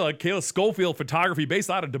Kayla Scofield Photography, based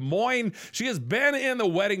out of Des Moines. She has been in the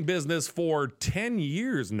wedding business for 10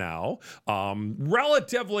 years now.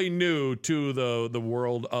 Relatively new to the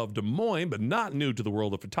world of Des Moines, but not new to the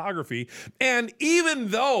world of photography. And even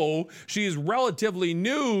though she's relatively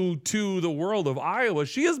new to the world of Iowa,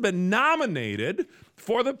 she has been nominated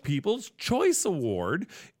for the People's Choice Award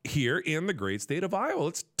here in the great state of Iowa.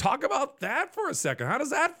 Let's talk about that for a second. How does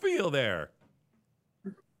that feel there?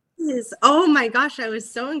 Oh my gosh, I was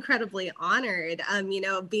so incredibly honored,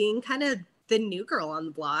 being kind of the new girl on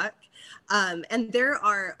the block. And there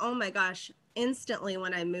are, oh my gosh, instantly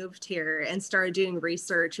when I moved here and started doing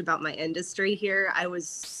research about my industry here, I was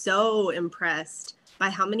so impressed by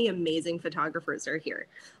how many amazing photographers are here.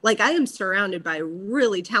 Like, I am surrounded by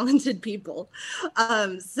really talented people.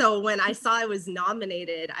 So when I saw I was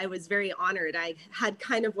nominated, I was very honored. I had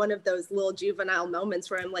kind of one of those little juvenile moments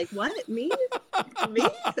where I'm like, what, me? Me?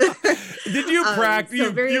 Did you practice?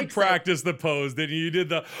 So you practiced the pose, didn't you? You did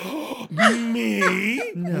the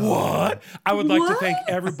me? No. What? I would like to thank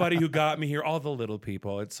everybody who got me here, all the little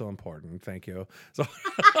people. It's so important. Thank you. So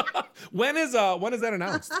when is that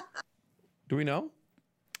announced? Do we know?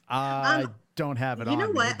 I don't have it on. You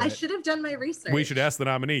know what? Me, I should have done my research. We should ask the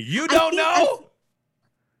nominee. You don't know?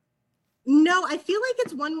 No, I feel like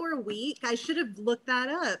it's one more week. I should have looked that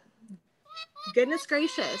up. Goodness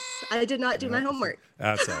gracious. I did not do my homework.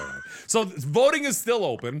 That's all right. So voting is still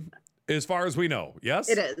open as far as we know. Yes?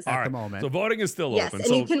 It is. All At right. the moment. So voting is still Yes, open. and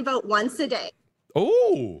So you can vote once a day.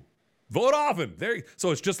 oh, vote often. There.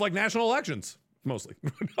 So it's just like national elections, mostly.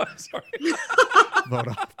 Sorry. Vote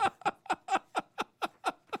off.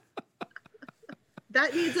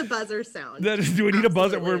 That needs a buzzer sound. Do we need a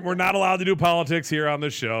buzzer? We're not allowed to do politics here on the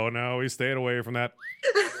show. No, we stayed away from that.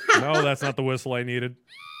 No, that's not the whistle I needed.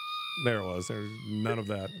 There it was. There's none of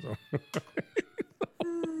that.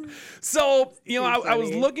 So I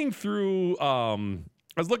was looking through. I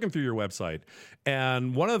was looking through your website,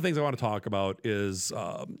 and one of the things I want to talk about is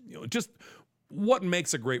just what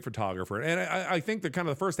makes a great photographer. And I think that kind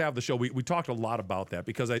of the first half of the show, we talked a lot about that,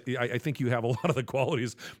 because I think you have a lot of the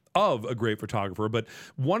qualities of a great photographer. But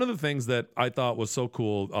one of the things that I thought was so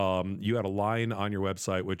cool, you had a line on your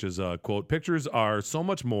website, which is, quote, "Pictures are so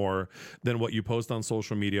much more than what you post on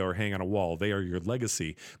social media or hang on a wall. They are your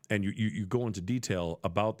legacy." And you go into detail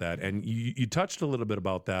about that. And you touched a little bit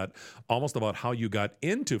about that, almost about how you got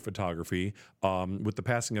into photography with the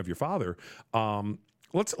passing of your father.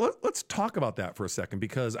 Let's talk about that for a second,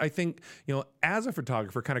 because I think, as a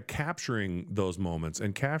photographer, kind of capturing those moments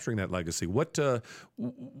and capturing that legacy, what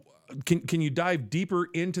can you dive deeper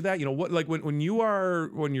into that? What, like when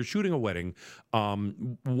you're shooting a wedding,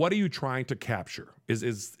 what are you trying to capture?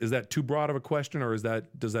 Is that too broad of a question, or is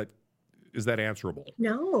that answerable?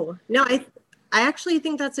 No, I actually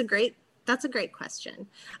think that's a great question.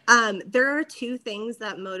 There are two things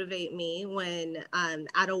that motivate me when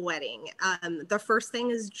at a wedding. The first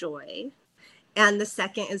thing is joy, and the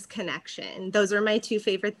second is connection. Those are my two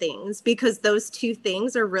favorite things, because those two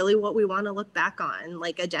things are really what we want to look back on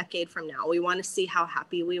like a decade from now. We want to see how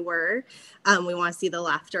happy we were. We want to see the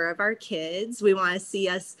laughter of our kids. We want to see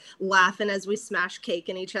us laughing as we smash cake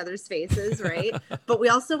in each other's faces, right? But we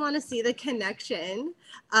also want to see the connection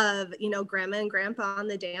of, grandma and grandpa on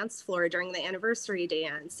the dance floor during the anniversary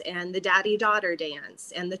dance, and the daddy-daughter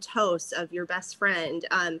dance, and the toast of your best friend.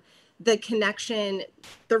 the connection,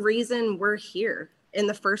 the reason we're here in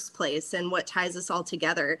the first place and what ties us all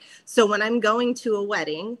together. So when I'm going to a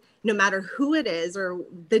wedding, no matter who it is or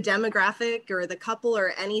the demographic or the couple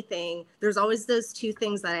or anything, there's always those two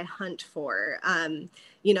things that I hunt for,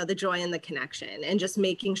 the joy and the connection, and just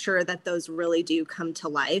making sure that those really do come to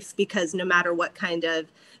life, because no matter what kind of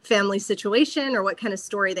family situation or what kind of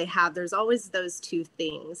story they have, there's always those two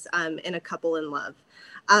things in a couple in love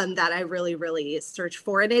that I really, really search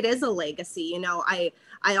for. And it is a legacy.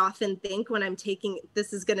 I often think when I'm taking,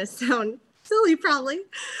 this is going to sound silly probably,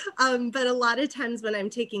 but a lot of times when I'm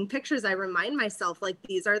taking pictures, I remind myself, like,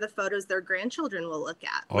 these are the photos their grandchildren will look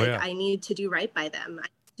at. I need to do right by them. I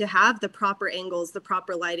need to have the proper angles, the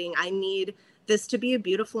proper lighting. I need this to be a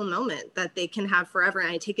beautiful moment that they can have forever.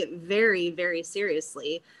 And I take it very, very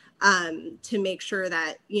seriously to make sure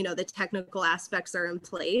that, the technical aspects are in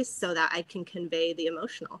place so that I can convey the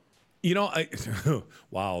emotional.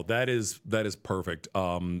 Wow, that is perfect.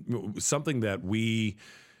 Something that we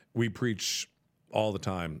preach all the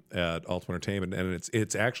time at Ultimate Entertainment, and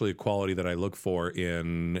it's actually a quality that I look for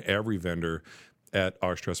in every vendor at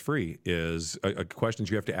Our Stress Free, is a questions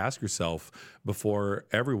you have to ask yourself before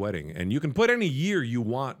every wedding. And you can put any year you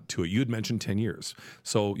want to it. You had mentioned 10 years.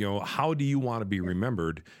 So, how do you want to be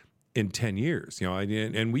remembered in 10 years?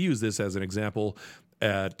 And we use this as an example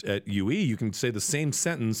at UE. You can say the same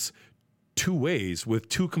sentence two ways with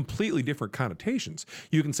two completely different connotations.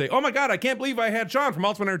 You can say, oh my God, I can't believe I had Sean from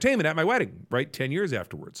Ultimate Entertainment at my wedding, right? 10 years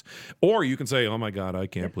afterwards. Or you can say, oh my God, I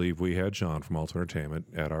can't believe we had Sean from Ultimate Entertainment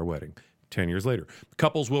at our wedding 10 years later.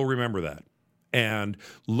 Couples will remember that. And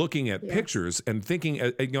looking at pictures and thinking,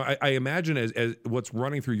 I imagine as what's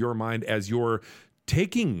running through your mind as you're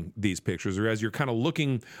taking these pictures, or as you're kind of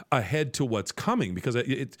looking ahead to what's coming, because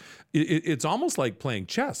it's almost like playing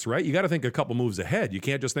chess, right? You got to think a couple moves ahead. You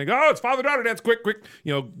can't just think, oh, it's father-daughter dance, quick,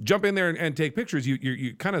 jump in there and take pictures.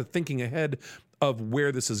 You're kind of thinking ahead of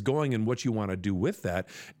where this is going and what you want to do with that.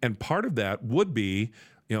 And part of that would be,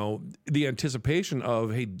 the anticipation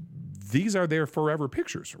of, hey, these are their forever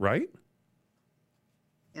pictures, right?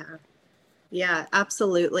 Yeah. Yeah,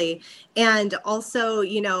 absolutely. And also,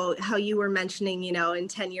 how you were mentioning, in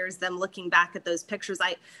 10 years, them looking back at those pictures,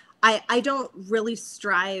 I don't really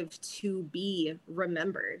strive to be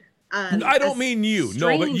remembered. I don't mean you.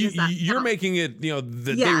 No, but you're making it,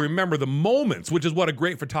 that they remember the moments, which is what a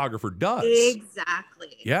great photographer does.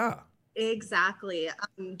 Exactly. Yeah. Exactly.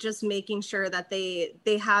 Just making sure that they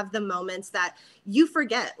have the moments that you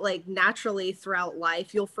forget, like naturally throughout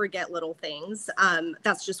life, you'll forget little things.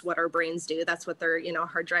 That's just what our brains do. That's what their,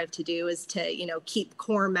 hard drive to do, is to, keep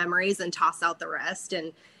core memories and toss out the rest.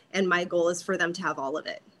 And my goal is for them to have all of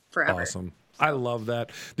it forever. Awesome. I love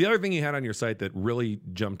that. The other thing you had on your site that really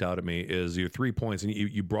jumped out at me is your 3 points, and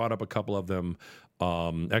you brought up a couple of them.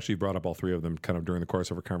 Actually, you brought up all three of them kind of during the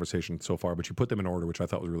course of our conversation so far, but you put them in order, which I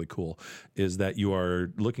thought was really cool, is that you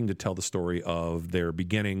are looking to tell the story of their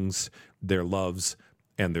beginnings, their loves,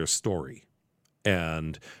 and their story.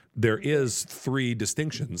 And there is 3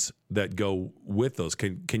 distinctions that go with those.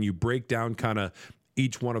 Can you break down kind of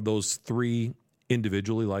each one of those 3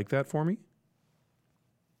 individually like that for me?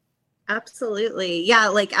 Absolutely. Yeah.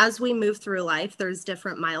 Like as we move through life, there's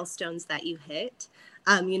different milestones that you hit.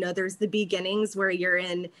 There's the beginnings where you're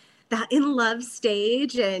in that in love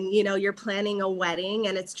stage and, you're planning a wedding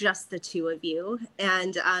and it's just the two of you.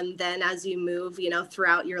 And then as you move,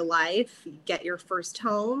 throughout your life, you get your first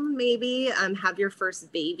home, maybe have your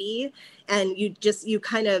first baby, and you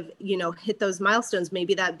kind of, hit those milestones.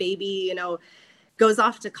 Maybe that baby, goes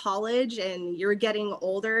off to college and you're getting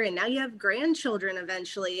older and now you have grandchildren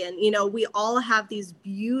eventually. And, we all have these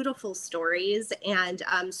beautiful stories. And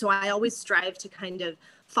so I always strive to kind of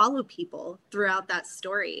follow people throughout that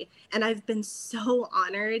story. And I've been so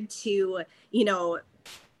honored to,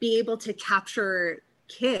 be able to capture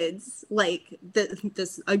kids like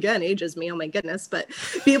this again ages me, oh my goodness, but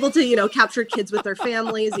be able to capture kids with their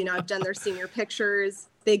families. I've done their senior pictures,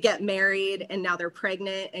 they get married and now they're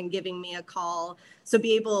pregnant and giving me a call. So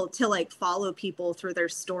be able to follow people through their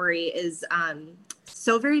story is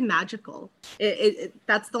so very magical.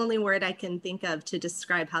 That's the only word I can think of to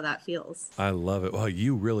describe how that feels. I love it. Well,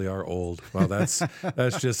 you really are old. Well, that's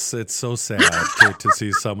just, it's so sad to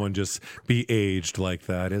see someone just be aged like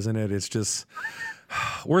that, isn't it? It's just,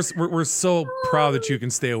 we're so proud that you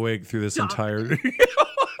can stay awake through this entire.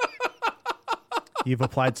 You've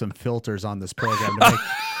applied some filters on this program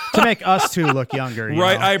to make us two look younger.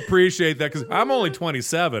 Right. I appreciate that because I'm only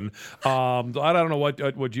 27. I don't know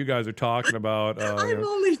what you guys are talking about. I'm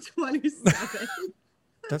only 27.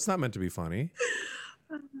 That's not meant to be funny.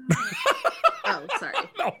 Oh, sorry.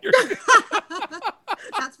 No, you're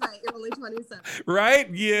That's right. You're only 27. Right?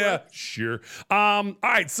 Yeah, sure. All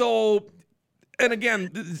right. So, and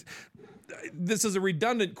again, this is a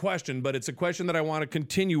redundant question, but it's a question that I want to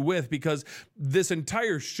continue with because this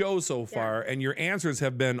entire show so far, and your answers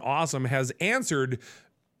have been awesome, has answered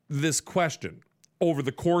this question over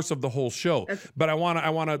the course of the whole show. Okay. But I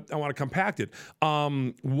want to compact it.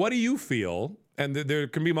 What do you feel? And there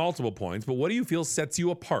can be multiple points, but what do you feel sets you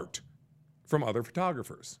apart from other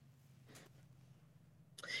photographers?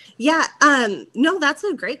 Yeah, no, that's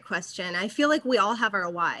a great question. I feel like we all have our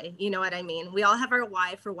why. You know what I mean? We all have our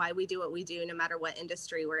why for why we do what we do, no matter what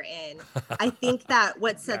industry we're in. I think that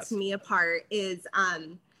what sets me apart is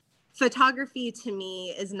photography to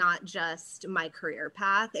me is not just my career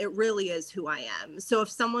path. It really is who I am. So if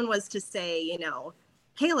someone was to say, you know,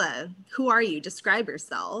 Kayla, who are you? Describe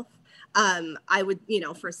yourself. I would, you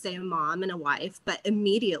know, first say a mom and a wife, but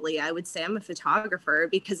immediately I would say I'm a photographer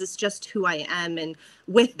because it's just who I am. And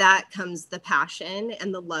with that comes the passion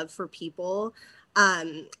and the love for people.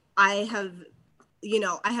 I have, you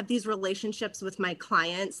know, I have these relationships with my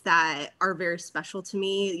clients that are very special to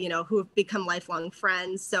me, you know, who have become lifelong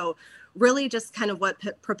friends. So really just kind of what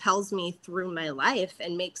propels me through my life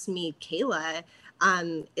and makes me Kayla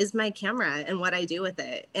is my camera and what I do with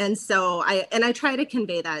it. And so I try to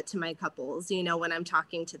convey that to my couples, you know, when I'm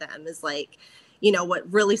talking to them is like, you know,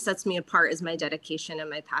 what really sets me apart is my dedication and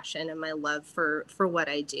my passion and my love for what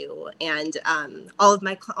I do. And all of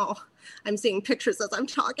my, I'm seeing pictures as I'm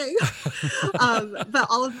talking, but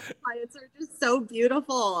all of my clients are just so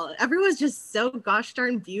beautiful. Everyone's just so gosh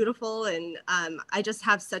darn beautiful. And I just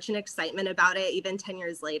have such an excitement about it, even 10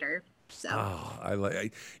 years later. So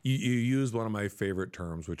you used one of my favorite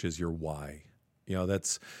terms, which is your why. You know,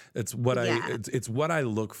 that's what it's what I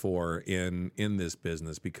look for in this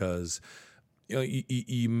business because you know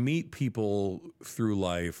you meet people through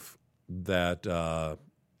life that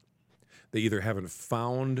they either haven't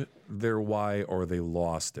found their why or they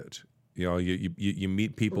lost it. You know, you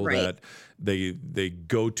meet people that they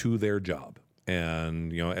go to their job.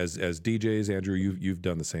 And you know, as DJs, Andrew, you've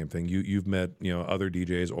done the same thing. You've met, you know, other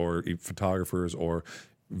DJs or photographers or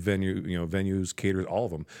venues, caterers, all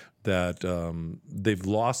of them that they've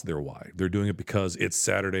lost their why. They're doing it because it's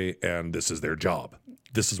Saturday and this is their job.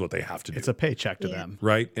 This is what they have to do. It's a paycheck to them,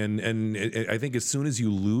 right? And I think as soon as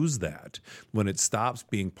you lose that, when it stops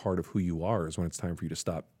being part of who you are, is when it's time for you to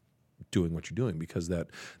stop doing what you're doing, because that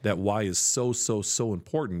why is so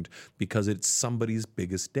important, because it's somebody's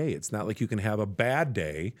biggest day. It's not like you can have a bad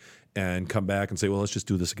day and come back and say, well, let's just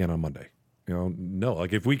do this again on Monday. You know, no,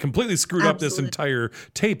 like if we completely screwed up this entire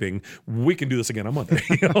taping, we can do this again on Monday.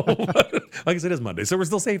 You know? Like I said, it's Monday, so we're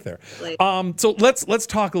still safe there. So let's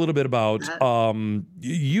talk a little bit about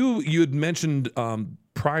you had mentioned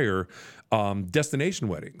prior destination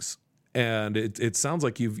weddings. And it sounds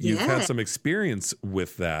like you've had some experience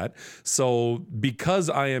with that. So because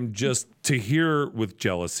I am just to hear with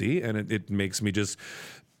jealousy, and it makes me just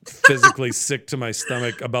physically sick to my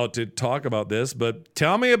stomach about to talk about this, but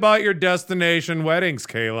tell me about your destination weddings,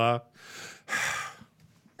 Kayla.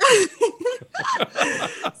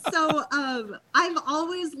 So I've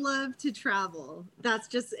always loved to travel.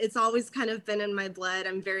 It's always kind of been in my blood.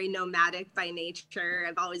 I'm very nomadic by nature.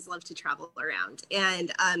 I've always loved to travel around.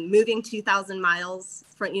 And moving 2,000 miles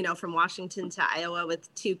from Washington to Iowa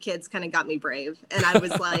with 2 kids kind of got me brave. And I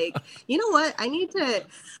was like, you know what? I need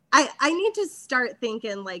to start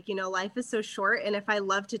thinking like, you know, life is so short. And if I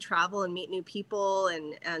love to travel and meet new people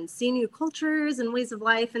and see new cultures and ways of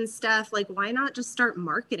life and stuff, like, why not just start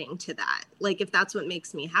marketing to that? Like, if that's what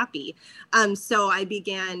makes me happy. So I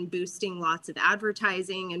began boosting lots of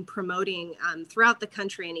advertising and promoting throughout the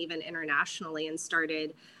country and even internationally, and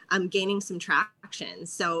started gaining some traction.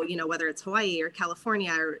 So, you know, whether it's Hawaii or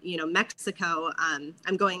California or, you know, Mexico,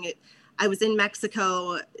 I was in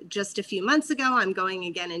Mexico just a few months ago. I'm going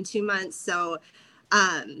again in 2 months. So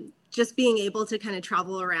just being able to kind of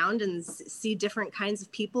travel around and see different kinds of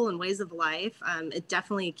people and ways of life, it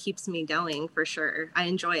definitely keeps me going for sure. I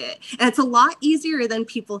enjoy it. And it's a lot easier than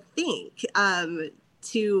people think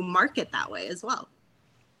to market that way as well.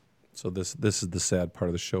 So this is the sad part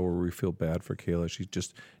of the show where we feel bad for Kayla. She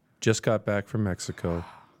just got back from Mexico,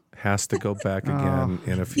 has to go back again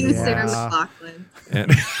in a few months. Sarah McLachlan.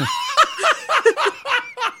 And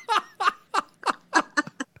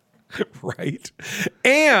right.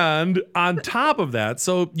 And on top of that,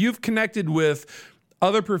 so you've connected with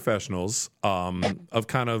other professionals of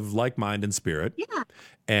kind of like mind and spirit. Yeah.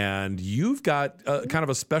 And you've got kind of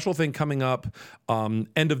a special thing coming up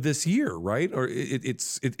end of this year, right? Or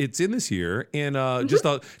it's in this year in just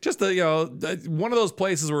a one of those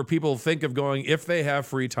places where people think of going if they have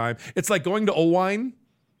free time. It's like going to Owine,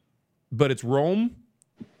 but it's Rome.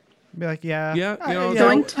 Be like, yeah,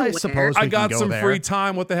 Going to I where? suppose I we got can go some there. free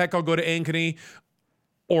time. What the heck? I'll go to Ankeny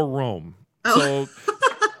or Rome. Oh.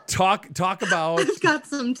 So talk about I've got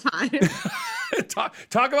some time. talk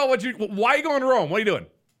about why are you going to Rome? What are you doing?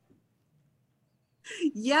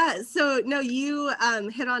 Yeah, so no, you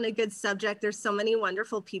hit on a good subject. There's so many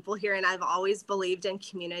wonderful people here, and I've always believed in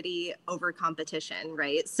community over competition,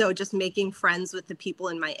 right? So just making friends with the people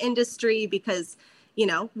in my industry, because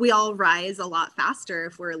we all rise a lot faster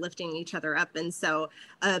if we're lifting each other up. And so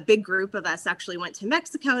a big group of us actually went to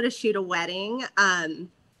Mexico to shoot a wedding. And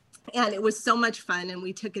it was so much fun, and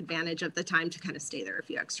we took advantage of the time to kind of stay there a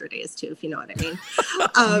few extra days too, if you know what I mean.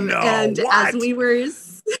 As we were,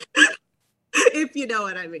 if you know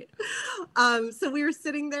what I mean. So we were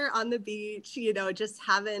sitting there on the beach, just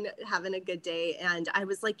having a good day. And I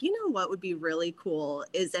was like, what would be really cool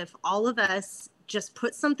is if all of us just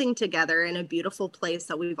put something together in a beautiful place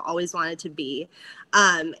that we've always wanted to be,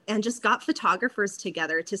 and just got photographers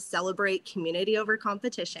together to celebrate community over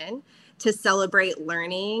competition, to celebrate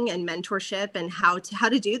learning and mentorship and how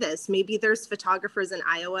to do this. Maybe there's photographers in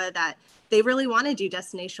Iowa that they really want to do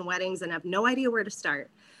destination weddings and have no idea where to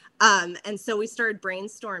start. And so we started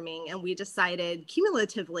brainstorming, and we decided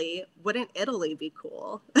cumulatively, wouldn't Italy be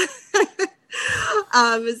cool?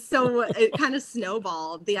 So it kind of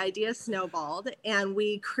snowballed. The idea snowballed, and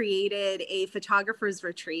we created a photographer's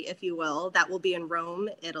retreat, if you will, that will be in Rome,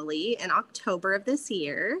 Italy in October of this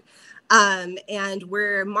year. And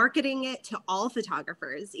we're marketing it to all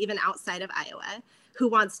photographers, even outside of Iowa, who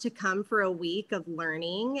wants to come for a week of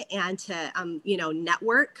learning and to,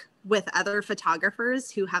 network with other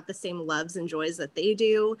photographers who have the same loves and joys that they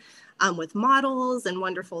do, with models and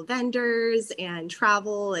wonderful vendors and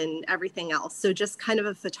travel and everything else. So just kind of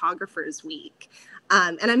a photographer's week.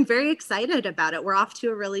 And I'm very excited about it. We're off to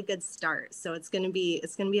a really good start. So it's going to be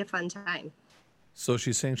a fun time. So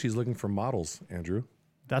she's saying she's looking for models, Andrew.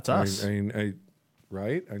 That's us.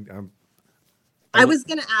 Right? I was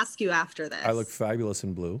going to ask you after this. I look fabulous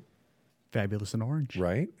in blue. Fabulous in orange.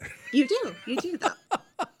 Right? You do though.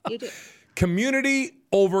 You do. Community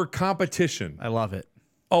over competition. I love it.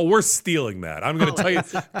 Oh, we're stealing that. I'm going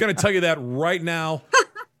to tell you that right now.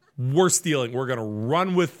 We're stealing. We're going to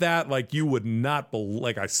run with that like you would not believe.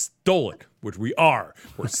 Like I stole it, which we are.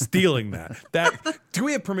 We're stealing that. Do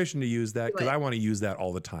we have permission to use that? Because I want to use that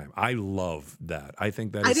all the time. I love that. I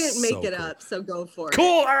think that I is didn't make so it cool. up, so go for it.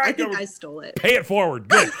 Cool. All right. I think I stole it. Pay it forward.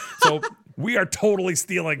 Good. So we are totally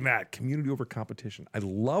stealing that. Community over competition. I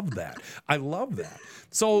love that.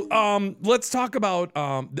 So let's talk about.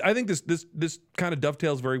 I think this kind of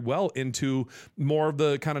dovetails very well into more of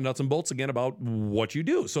the kind of nuts and bolts again about what you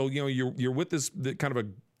do. So you're with this kind of a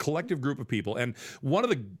collective group of people, and one of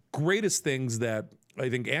the greatest things that I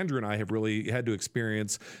think Andrew and I have really had to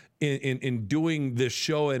experience in doing this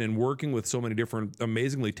show and in working with so many different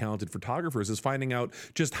amazingly talented photographers is finding out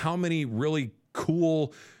just how many really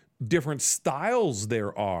cool different styles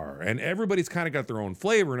there are, and everybody's kind of got their own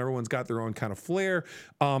flavor and everyone's got their own kind of flair.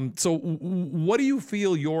 So what do you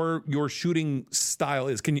feel your shooting style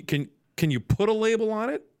is? Can you put a label on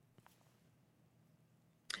it?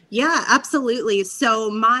 Yeah, absolutely.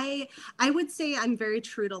 So I would say I'm very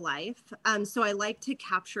true to life. So I like to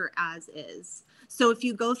capture as is. So if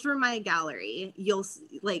you go through my gallery, you'll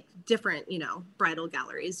like different, bridal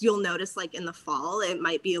galleries, you'll notice like in the fall, it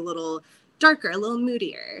might be a little darker, a little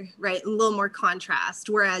moodier, right? A little more contrast.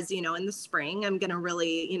 Whereas, in the spring, I'm going to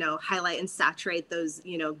really, highlight and saturate those,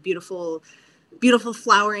 beautiful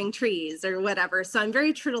flowering trees or whatever. So I'm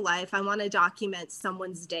very true to life. I want to document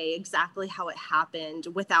someone's day, exactly how it happened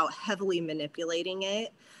without heavily manipulating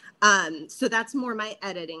it. So that's more my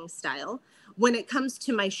editing style. When it comes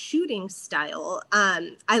to my shooting style,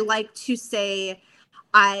 I like to say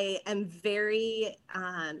I am very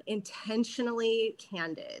intentionally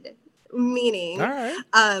candid. Meaning, I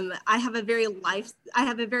have a very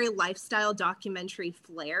lifestyle documentary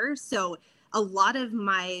flair. So a lot of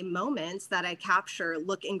my moments that I capture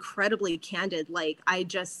look incredibly candid. Like I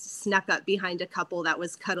just snuck up behind a couple that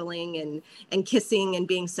was cuddling and kissing and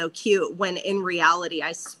being so cute, when in reality,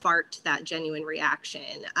 I sparked that genuine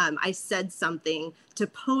reaction. I said something to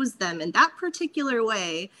pose them in that particular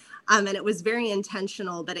way. And it was very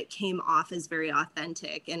intentional, but it came off as very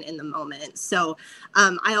authentic and in the moment. So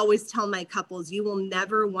I always tell my couples, you will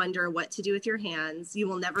never wonder what to do with your hands. You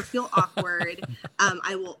will never feel awkward.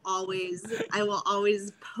 I will always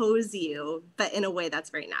pose you, but in a way that's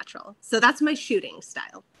very natural. So that's my shooting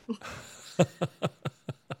style.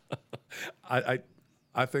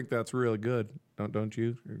 I think that's really good. Don't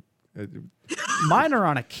you? Mine are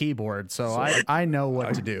on a keyboard, so I know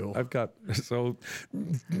what to do. I've got so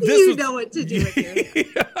You know what to do with your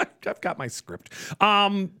I've got my script.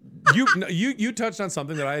 You touched on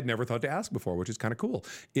something that I had never thought to ask before, which is kind of cool,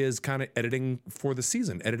 is kind of editing for the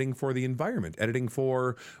season, editing for the environment, editing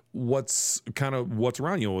for what's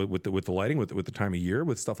around you, with the lighting, with the time of year,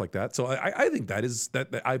 with stuff like that. So I think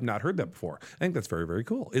that I've not heard that before. I think that's very, very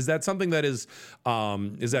cool. Is that something that is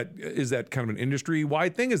that kind of an industry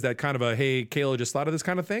wide thing? Is that kind of a, hey, Kayla just thought of this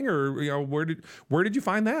kind of thing, or where did you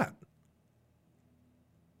find that?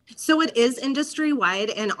 So it is industry wide.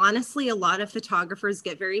 And honestly, a lot of photographers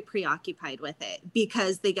get very preoccupied with it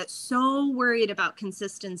because they get so worried about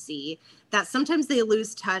consistency that sometimes they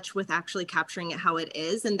lose touch with actually capturing it how it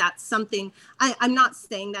is. And that's something I'm not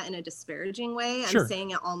saying that in a disparaging way. Sure. I'm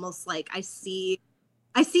saying it almost like I see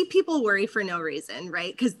people worry for no reason,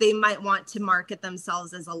 right? Because they might want to market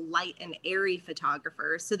themselves as a light and airy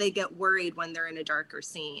photographer. So they get worried when they're in a darker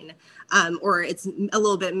scene, or it's a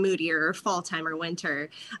little bit moodier, or fall time or winter.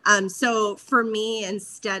 So for me,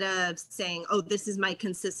 instead of saying, oh, this is my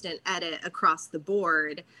consistent edit across the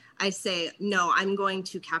board, I say, no, I'm going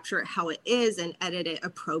to capture it how it is and edit it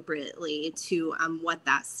appropriately to what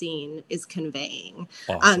that scene is conveying.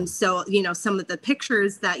 Awesome. So, some of the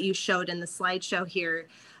pictures that you showed in the slideshow here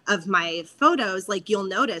of my photos, like you'll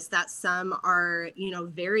notice that some are,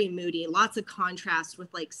 very moody, lots of contrast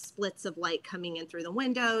with like splits of light coming in through the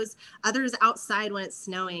windows, others outside when it's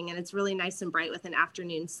snowing and it's really nice and bright with an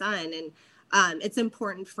afternoon sun. And it's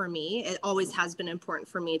important for me. It always has been important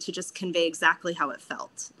for me to just convey exactly how it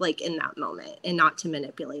felt like in that moment and not to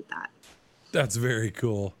manipulate that. That's very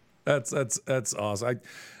cool. That's awesome.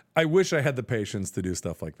 I wish I had the patience to do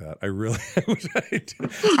stuff like that. I really I wish I did.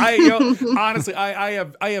 Honestly,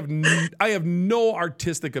 I have no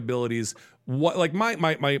artistic abilities. What, like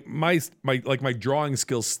my drawing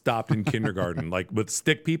skills stopped in kindergarten. Like with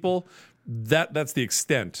stick people, that's the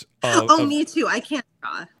extent of Me too. I can't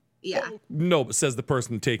draw. Yeah. No, but says the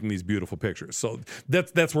person taking these beautiful pictures. So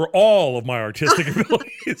that's where all of my artistic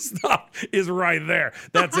ability stop is right there.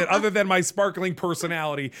 That's it. Other than my sparkling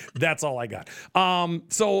personality, that's all I got.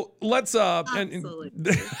 So let's Absolutely.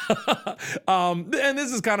 and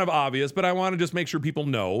this is kind of obvious, but I want to just make sure people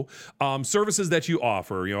know services that you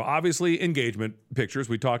offer. Obviously engagement pictures.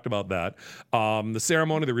 We talked about that. The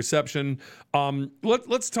ceremony, the reception.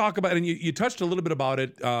 Let's talk about, and you touched a little bit about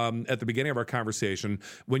it at the beginning of our conversation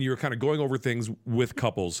when you were kind of going over things with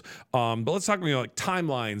couples. But let's talk about like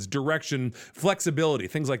timelines, direction, flexibility,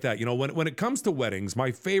 things like that. When it comes to weddings,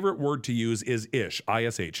 my favorite word to use is ish,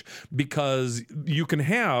 ISH, because you can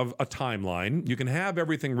have a timeline, you can have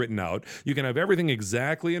everything written out, you can have everything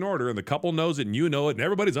exactly in order, and the couple knows it and you know it, and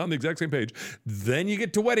everybody's on the exact same page. Then you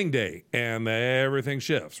get to wedding day and everything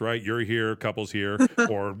shifts, right? You're here, couple's here,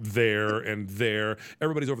 or there and there.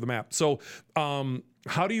 Everybody's over the map. So,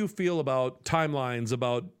 how do you feel about timelines,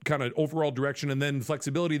 about kind of overall direction, and then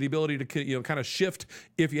flexibility, the ability to kind of shift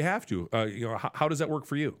if you have to? How does that work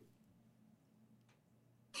for you?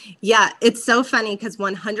 Yeah, it's so funny because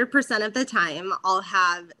 100% of the time I'll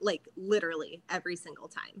have, like, literally every single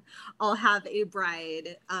time, I'll have a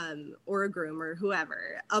bride or a groom or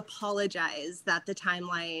whoever apologize that the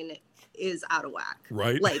timeline is out of whack.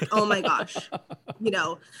 Right. Like, oh my gosh,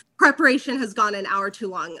 preparation has gone an hour too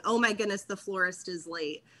long. Oh my goodness, the florist is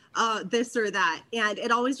late. This or that. And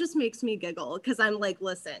it always just makes me giggle because I'm like,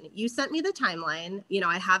 listen, you sent me the timeline.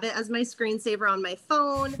 I have it as my screensaver on my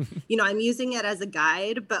phone. I'm using it as a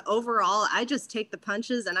guide, but overall, I just take the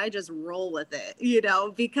punches and I just roll with it,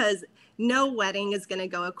 because no wedding is going to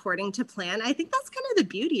go according to plan. I think that's kind of the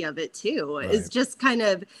beauty of it too, right. Is just kind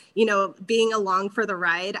of, being along for the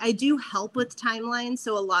ride. I do help with timelines.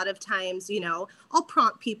 So a lot of times, I'll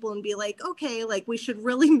prompt people and be like, okay, like we should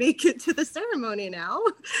really make it to the ceremony now.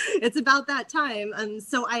 It's about that time.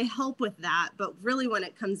 So I help with that. But really when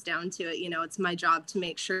it comes down to it, it's my job to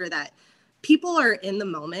make sure that people are in the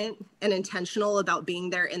moment and intentional about being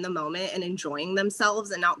there in the moment and enjoying themselves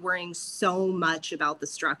and not worrying so much about the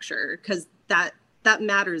structure, because that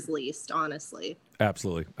matters least, honestly.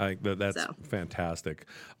 Absolutely. That's fantastic.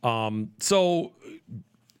 So,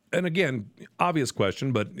 and again, obvious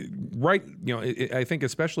question, but right, I think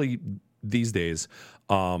especially these days,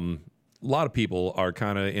 lot of people are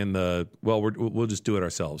kind of in the, well, we'll just do it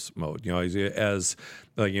ourselves mode, as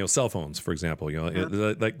cell phones, for example,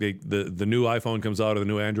 like the new iPhone comes out or the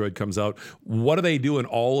new Android comes out. What do they do in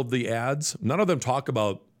all of the ads? None of them talk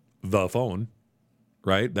about the phone,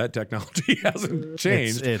 right? That technology hasn't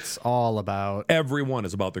changed. It's all about, everyone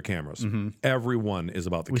is about their cameras. Everyone is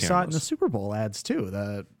about the cameras. We saw it in the Super Bowl ads too.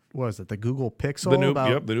 What was it? The Google Pixel? The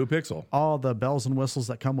new Pixel. All the bells and whistles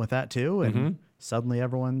that come with that too. And suddenly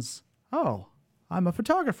everyone's, oh, I'm a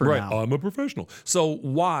photographer right. now. I'm a professional. So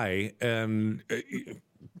why? And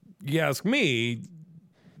you ask me,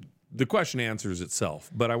 the question answers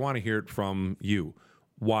itself, but I want to hear it from you.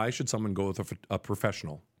 Why should someone go with a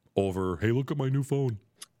professional over, hey, look at my new phone?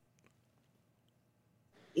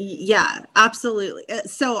 Yeah, absolutely.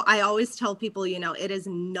 So I always tell people, it is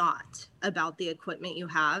not about the equipment you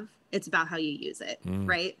have. It's about how you use it,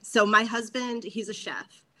 right? So my husband, he's a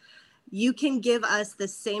chef. You can give us the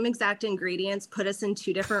same exact ingredients, put us in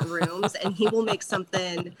 2 different rooms, and he will make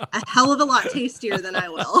something a hell of a lot tastier than I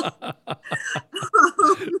will.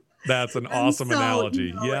 That's an awesome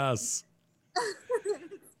analogy. Yes.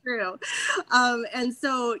 True. And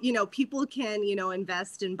so, people can,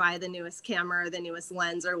 invest and buy the newest camera or the newest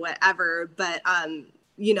lens or whatever, but,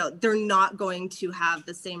 they're not going to have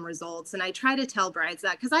the same results. And I try to tell brides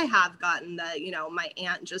that because I have gotten my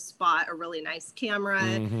aunt just bought a really nice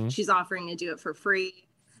camera. She's offering to do it for free.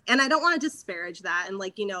 And I don't want to disparage that. And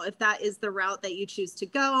if that is the route that you choose to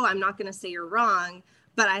go, I'm not going to say you're wrong.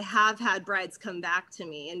 But I have had brides come back to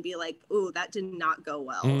me and be like, "Ooh, that did not go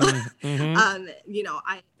well. I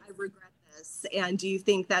regret this. And do you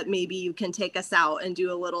think that maybe you can take us out and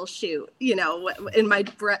do a little shoot, in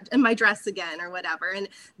my dress again or whatever?" And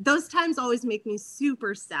those times always make me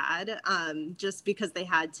super sad, just because they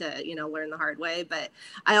had to, learn the hard way. But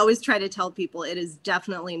I always try to tell people it is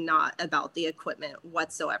definitely not about the equipment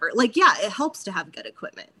whatsoever. It helps to have good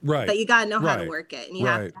equipment, right? But you got to know how to work it, and you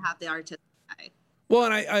have to have the artistic eye. Well,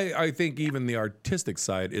 and I think even the artistic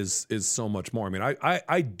side is so much more. I mean,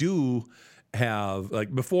 I do have,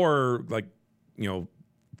 before,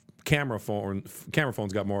 camera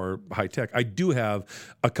phones got more high tech. I do have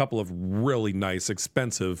a couple of really nice,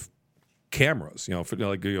 expensive cameras,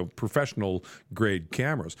 for professional grade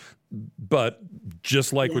cameras. But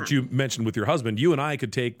just like what you mentioned with your husband, you and I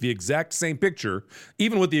could take the exact same picture,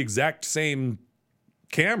 even with the exact same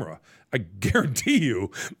camera. I guarantee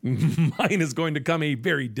you mine is going to come a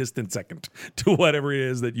very distant second to whatever it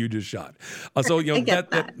is that you just shot. So,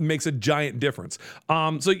 that makes a giant difference.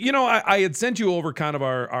 I had sent you over kind of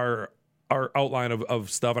our outline of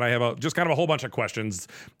stuff, and I have just kind of a whole bunch of questions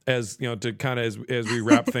as to kind of as we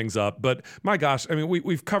wrap things up. But my gosh, I mean,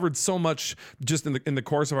 we've covered so much just in the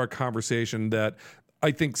course of our conversation that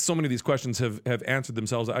I think so many of these questions have answered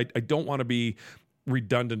themselves. I don't want to be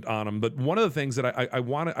redundant on them, but one of the things that I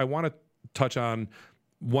want to touch on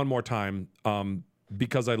one more time,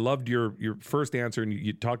 because I loved your first answer, and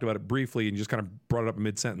you talked about it briefly and you just kind of brought it up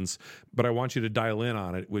mid-sentence, but I want you to dial in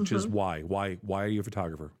on it, which is why are you a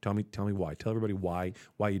photographer? Tell me why. Tell everybody why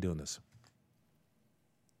are you doing this?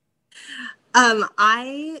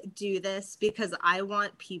 I do this because I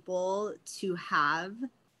want people to have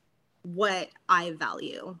what I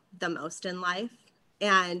value the most in life.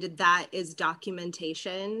 And that is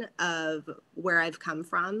documentation of where I've come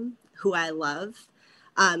from, who I love,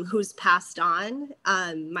 who's passed on,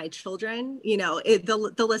 my children,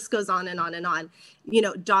 the list goes on and on and on,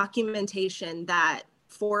 documentation that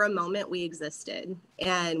for a moment we existed,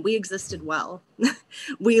 and we existed well.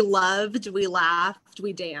 We loved, we laughed,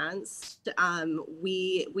 we danced,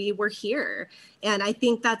 we were here. And I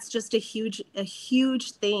think that's just a huge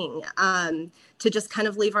thing, to just kind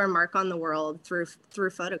of leave our mark on the world through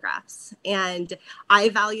photographs. And I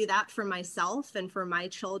value that for myself and for my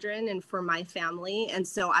children and for my family. And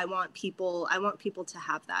so I want people to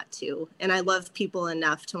have that too. And I love people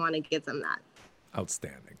enough to want to give them that.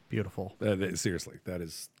 Outstanding. Beautiful. Seriously, that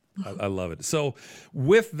is, I love it. So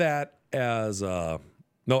with that as no,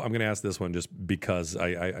 I'm going to ask this one just because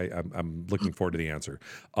I'm looking forward to the answer.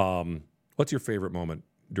 What's your favorite moment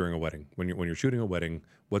during a wedding? When you're shooting a wedding,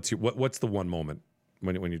 what's the one moment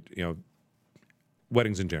when you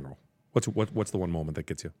weddings in general? What's the one moment that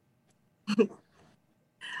gets you?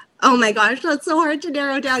 Oh my gosh, that's so hard to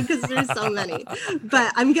narrow down because there's so many.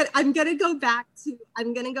 But I'm gonna go back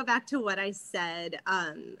to what I said.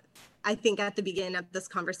 I think at the beginning of this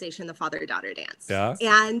conversation, the father-daughter dance,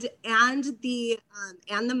 and the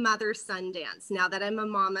mother-son dance. Now that I'm a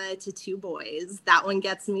mama to 2 boys, that one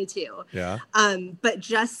gets me too. Yeah. But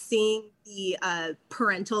just seeing the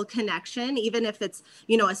parental connection, even if it's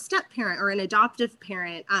a step parent or an adoptive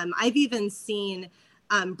parent. I've even seen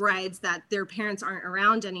brides that their parents aren't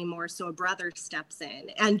around anymore, so a brother steps in,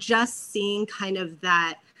 and just seeing kind of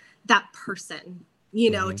that person,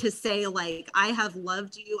 to say like, I have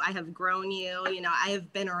loved you, I have grown you, I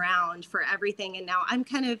have been around for everything, and now I'm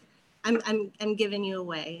kind of I'm giving you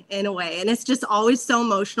away in a way, and it's just always so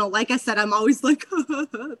emotional. Like I said, I'm always like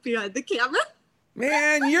behind the camera.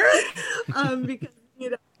 Man, you're because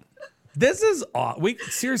this is we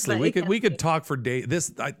seriously But we could talk for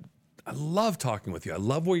days. I love talking with you. I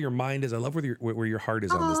love where your mind is. I love where your heart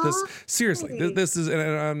is on this. This seriously, this is,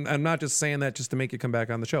 and I'm not just saying that just to make you come back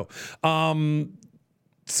on the show.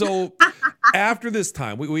 So after this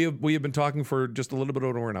time, we have been talking for just a little bit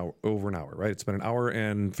over an hour, right? It's been an hour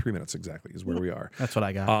and 3 minutes exactly is where we are. That's what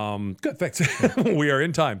I got. Good, thanks. We are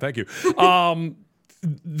in time. Thank you.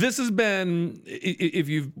 This has been, if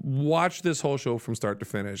you've watched this whole show from start to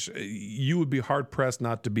finish, you would be hard pressed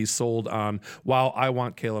not to be sold on, wow, I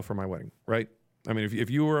want Kayla for my wedding, right? I mean, if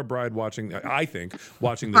you were a bride watching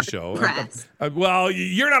this show, well,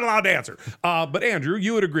 you're not allowed to answer. But Andrew,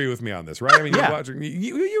 you would agree with me on this, right? I mean, you're watching,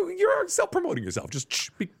 you're self-promoting yourself. Just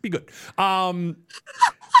be good.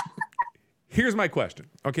 Here's my question.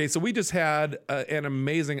 Okay, so we just had an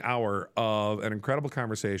amazing hour of an incredible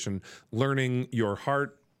conversation, learning your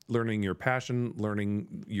heart, learning your passion,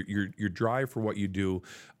 learning your drive for what you do,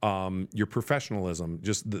 your professionalism,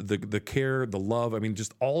 just the care, the love. I mean,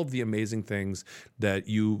 just all of the amazing things that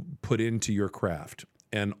you put into your craft.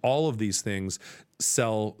 And all of these things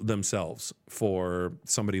sell themselves for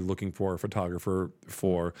somebody looking for a photographer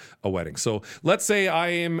for a wedding. So let's say I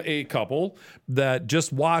am a couple that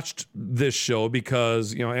just watched this show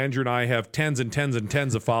because, Andrew and I have tens and tens and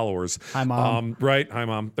tens of followers. Hi, Mom. Right? Hi,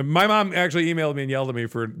 Mom. My mom actually emailed me and yelled at me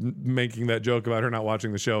for making that joke about her not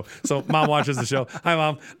watching the show. So Mom watches the show. Hi,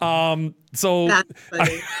 Mom. So That's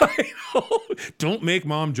funny. I know. Don't make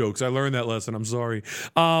mom jokes. I learned that lesson. I'm sorry.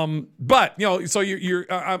 But so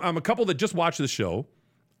I'm a couple that just watched the show.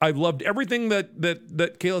 I've loved everything that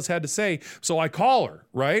Kayla's had to say. So I call her,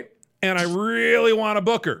 right? And I really want to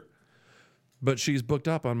book her, but she's booked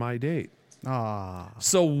up on my date.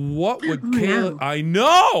 So what would Kayla? No. I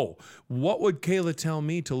know. What would Kayla tell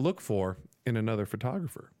me to look for in another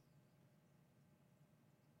photographer?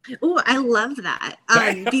 Oh, I love that.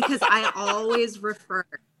 Because I always refer.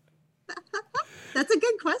 That's a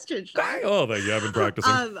good question, Sean. Oh, thank you. I've been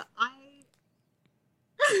practicing.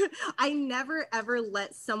 I never ever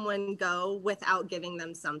let someone go without giving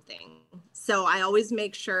them something. So I always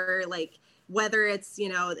make sure, like, whether it's,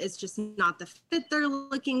 it's just not the fit they're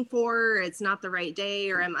looking for, or it's not the right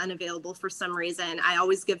day, or I'm unavailable for some reason, I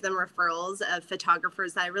always give them referrals of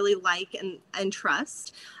photographers that I really like and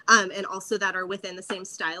trust, and also that are within the same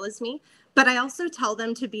style as me. But I also tell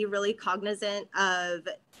them to be really cognizant of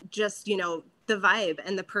just, the vibe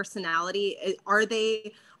and the personality. Are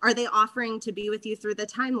they offering to be with you through the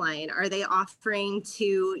timeline? Are they offering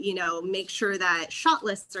to, make sure that shot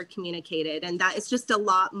lists are communicated? And that is just a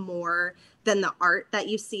lot more than the art that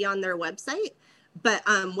you see on their website, but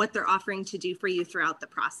what they're offering to do for you throughout the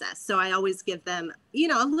process. So I always give them,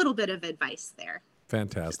 a little bit of advice there.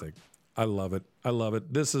 Fantastic. I love it. I love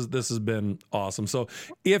it. This has been awesome. So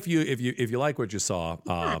if you like what you saw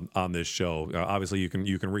on this show, obviously you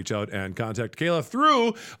can reach out and contact Kayla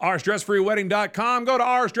through ourstressfreewedding.com. Go to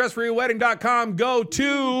ourstressfreewedding.com. Go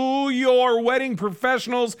to your wedding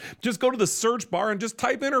professionals. Just go to the search bar and just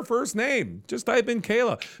type in her first name. Just type in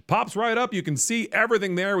Kayla. Pops right up. You can see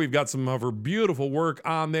everything there. We've got some of her beautiful work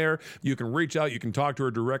on there. You can reach out. You can talk to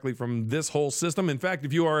her directly from this whole system. In fact,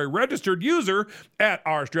 if you are a registered user at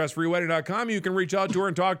ourstressfreewedding.com, you can reach out to her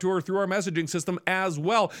and talk to her through our messaging system as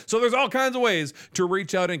well. So there's all kinds of ways to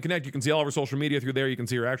reach out and connect. You can see all of our social media through there. You can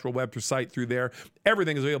see her actual website through there.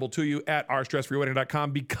 Everything is available to you at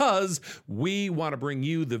ourstressfreewedding.com because we want to bring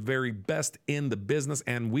you the very best in the business.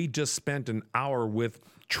 And we just spent an hour with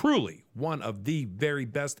truly one of the very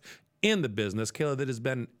best in the business. Kayla, that has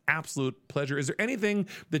been an absolute pleasure. Is there anything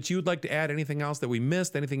that you would like to add? Anything else that we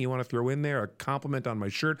missed? Anything you want to throw in there? A compliment on my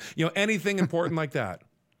shirt? Anything important like that?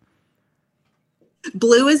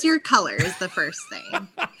 Blue is your color is the first thing.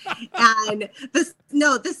 And the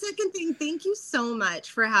second thing, thank you so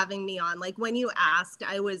much for having me on. Like, when you asked,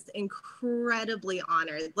 I was incredibly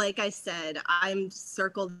honored. Like I said, I'm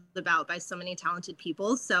circled about by so many talented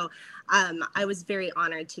people. So I was very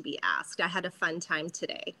honored to be asked. I had a fun time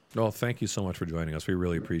today. Well, thank you so much for joining us. We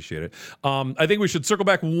really appreciate it. I think we should circle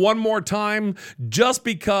back one more time just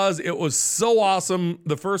because it was so awesome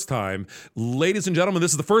the first time. Ladies and gentlemen,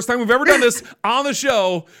 this is the first time we've ever done this on the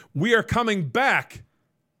show. We are coming back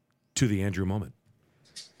to the Andrew moment.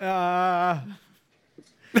 No,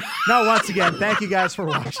 once again, thank you guys for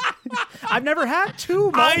watching. I've never had two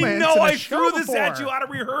moments. I know. In a I show threw this before. at you out of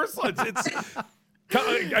rehearsal. It's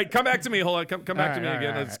come back to me. Hold on. Come back to me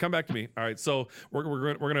again. Let's come back to me. All right. So we're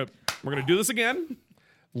gonna do this again,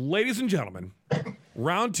 ladies and gentlemen.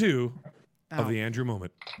 Round 2 of the Andrew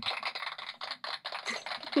moment.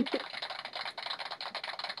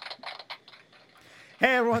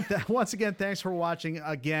 Hey everyone! Once again, thanks for watching.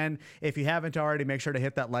 Again, if you haven't already, make sure to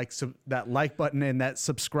hit that like button and that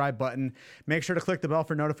subscribe button. Make sure to click the bell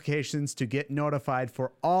for notifications to get notified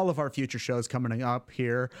for all of our future shows coming up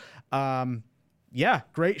here. Yeah,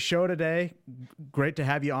 great show today. Great to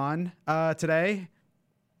have you on today.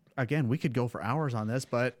 Again, we could go for hours on this,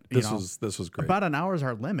 but This was great. About an hour is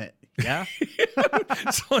our limit. Yeah.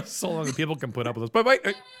 so long that people can put up with us. But wait.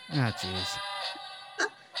 Ah, jeez.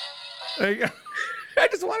 There you go. I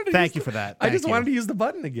just wanted to Thank you for that. I just wanted to use the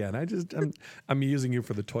button again. I'm using you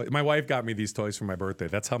for the toy. My wife got me these toys for my birthday.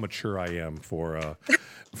 That's how mature I am for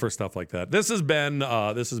stuff like that. This has been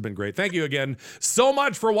great. Thank you again so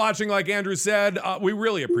much for watching. Like Andrew said, we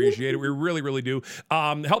really appreciate it. We really, really do.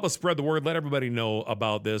 Help us spread the word. Let everybody know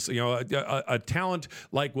about this. You know, a talent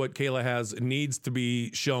like what Kayla has needs to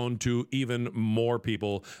be shown to even more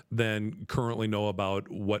people than currently know about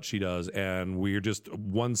what she does. And we're just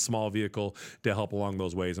one small vehicle to help along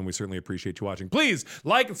those ways, and we certainly appreciate you watching. Please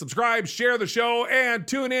like and subscribe, share the show, and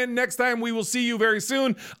tune in next time. We will see you very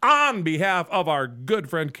soon. On behalf of our good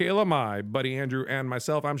friend Kayla, my buddy Andrew, and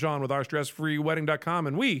myself, I'm Sean with OurStressFreeWedding.com,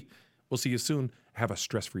 and we will see you soon. Have a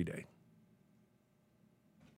stress-free day.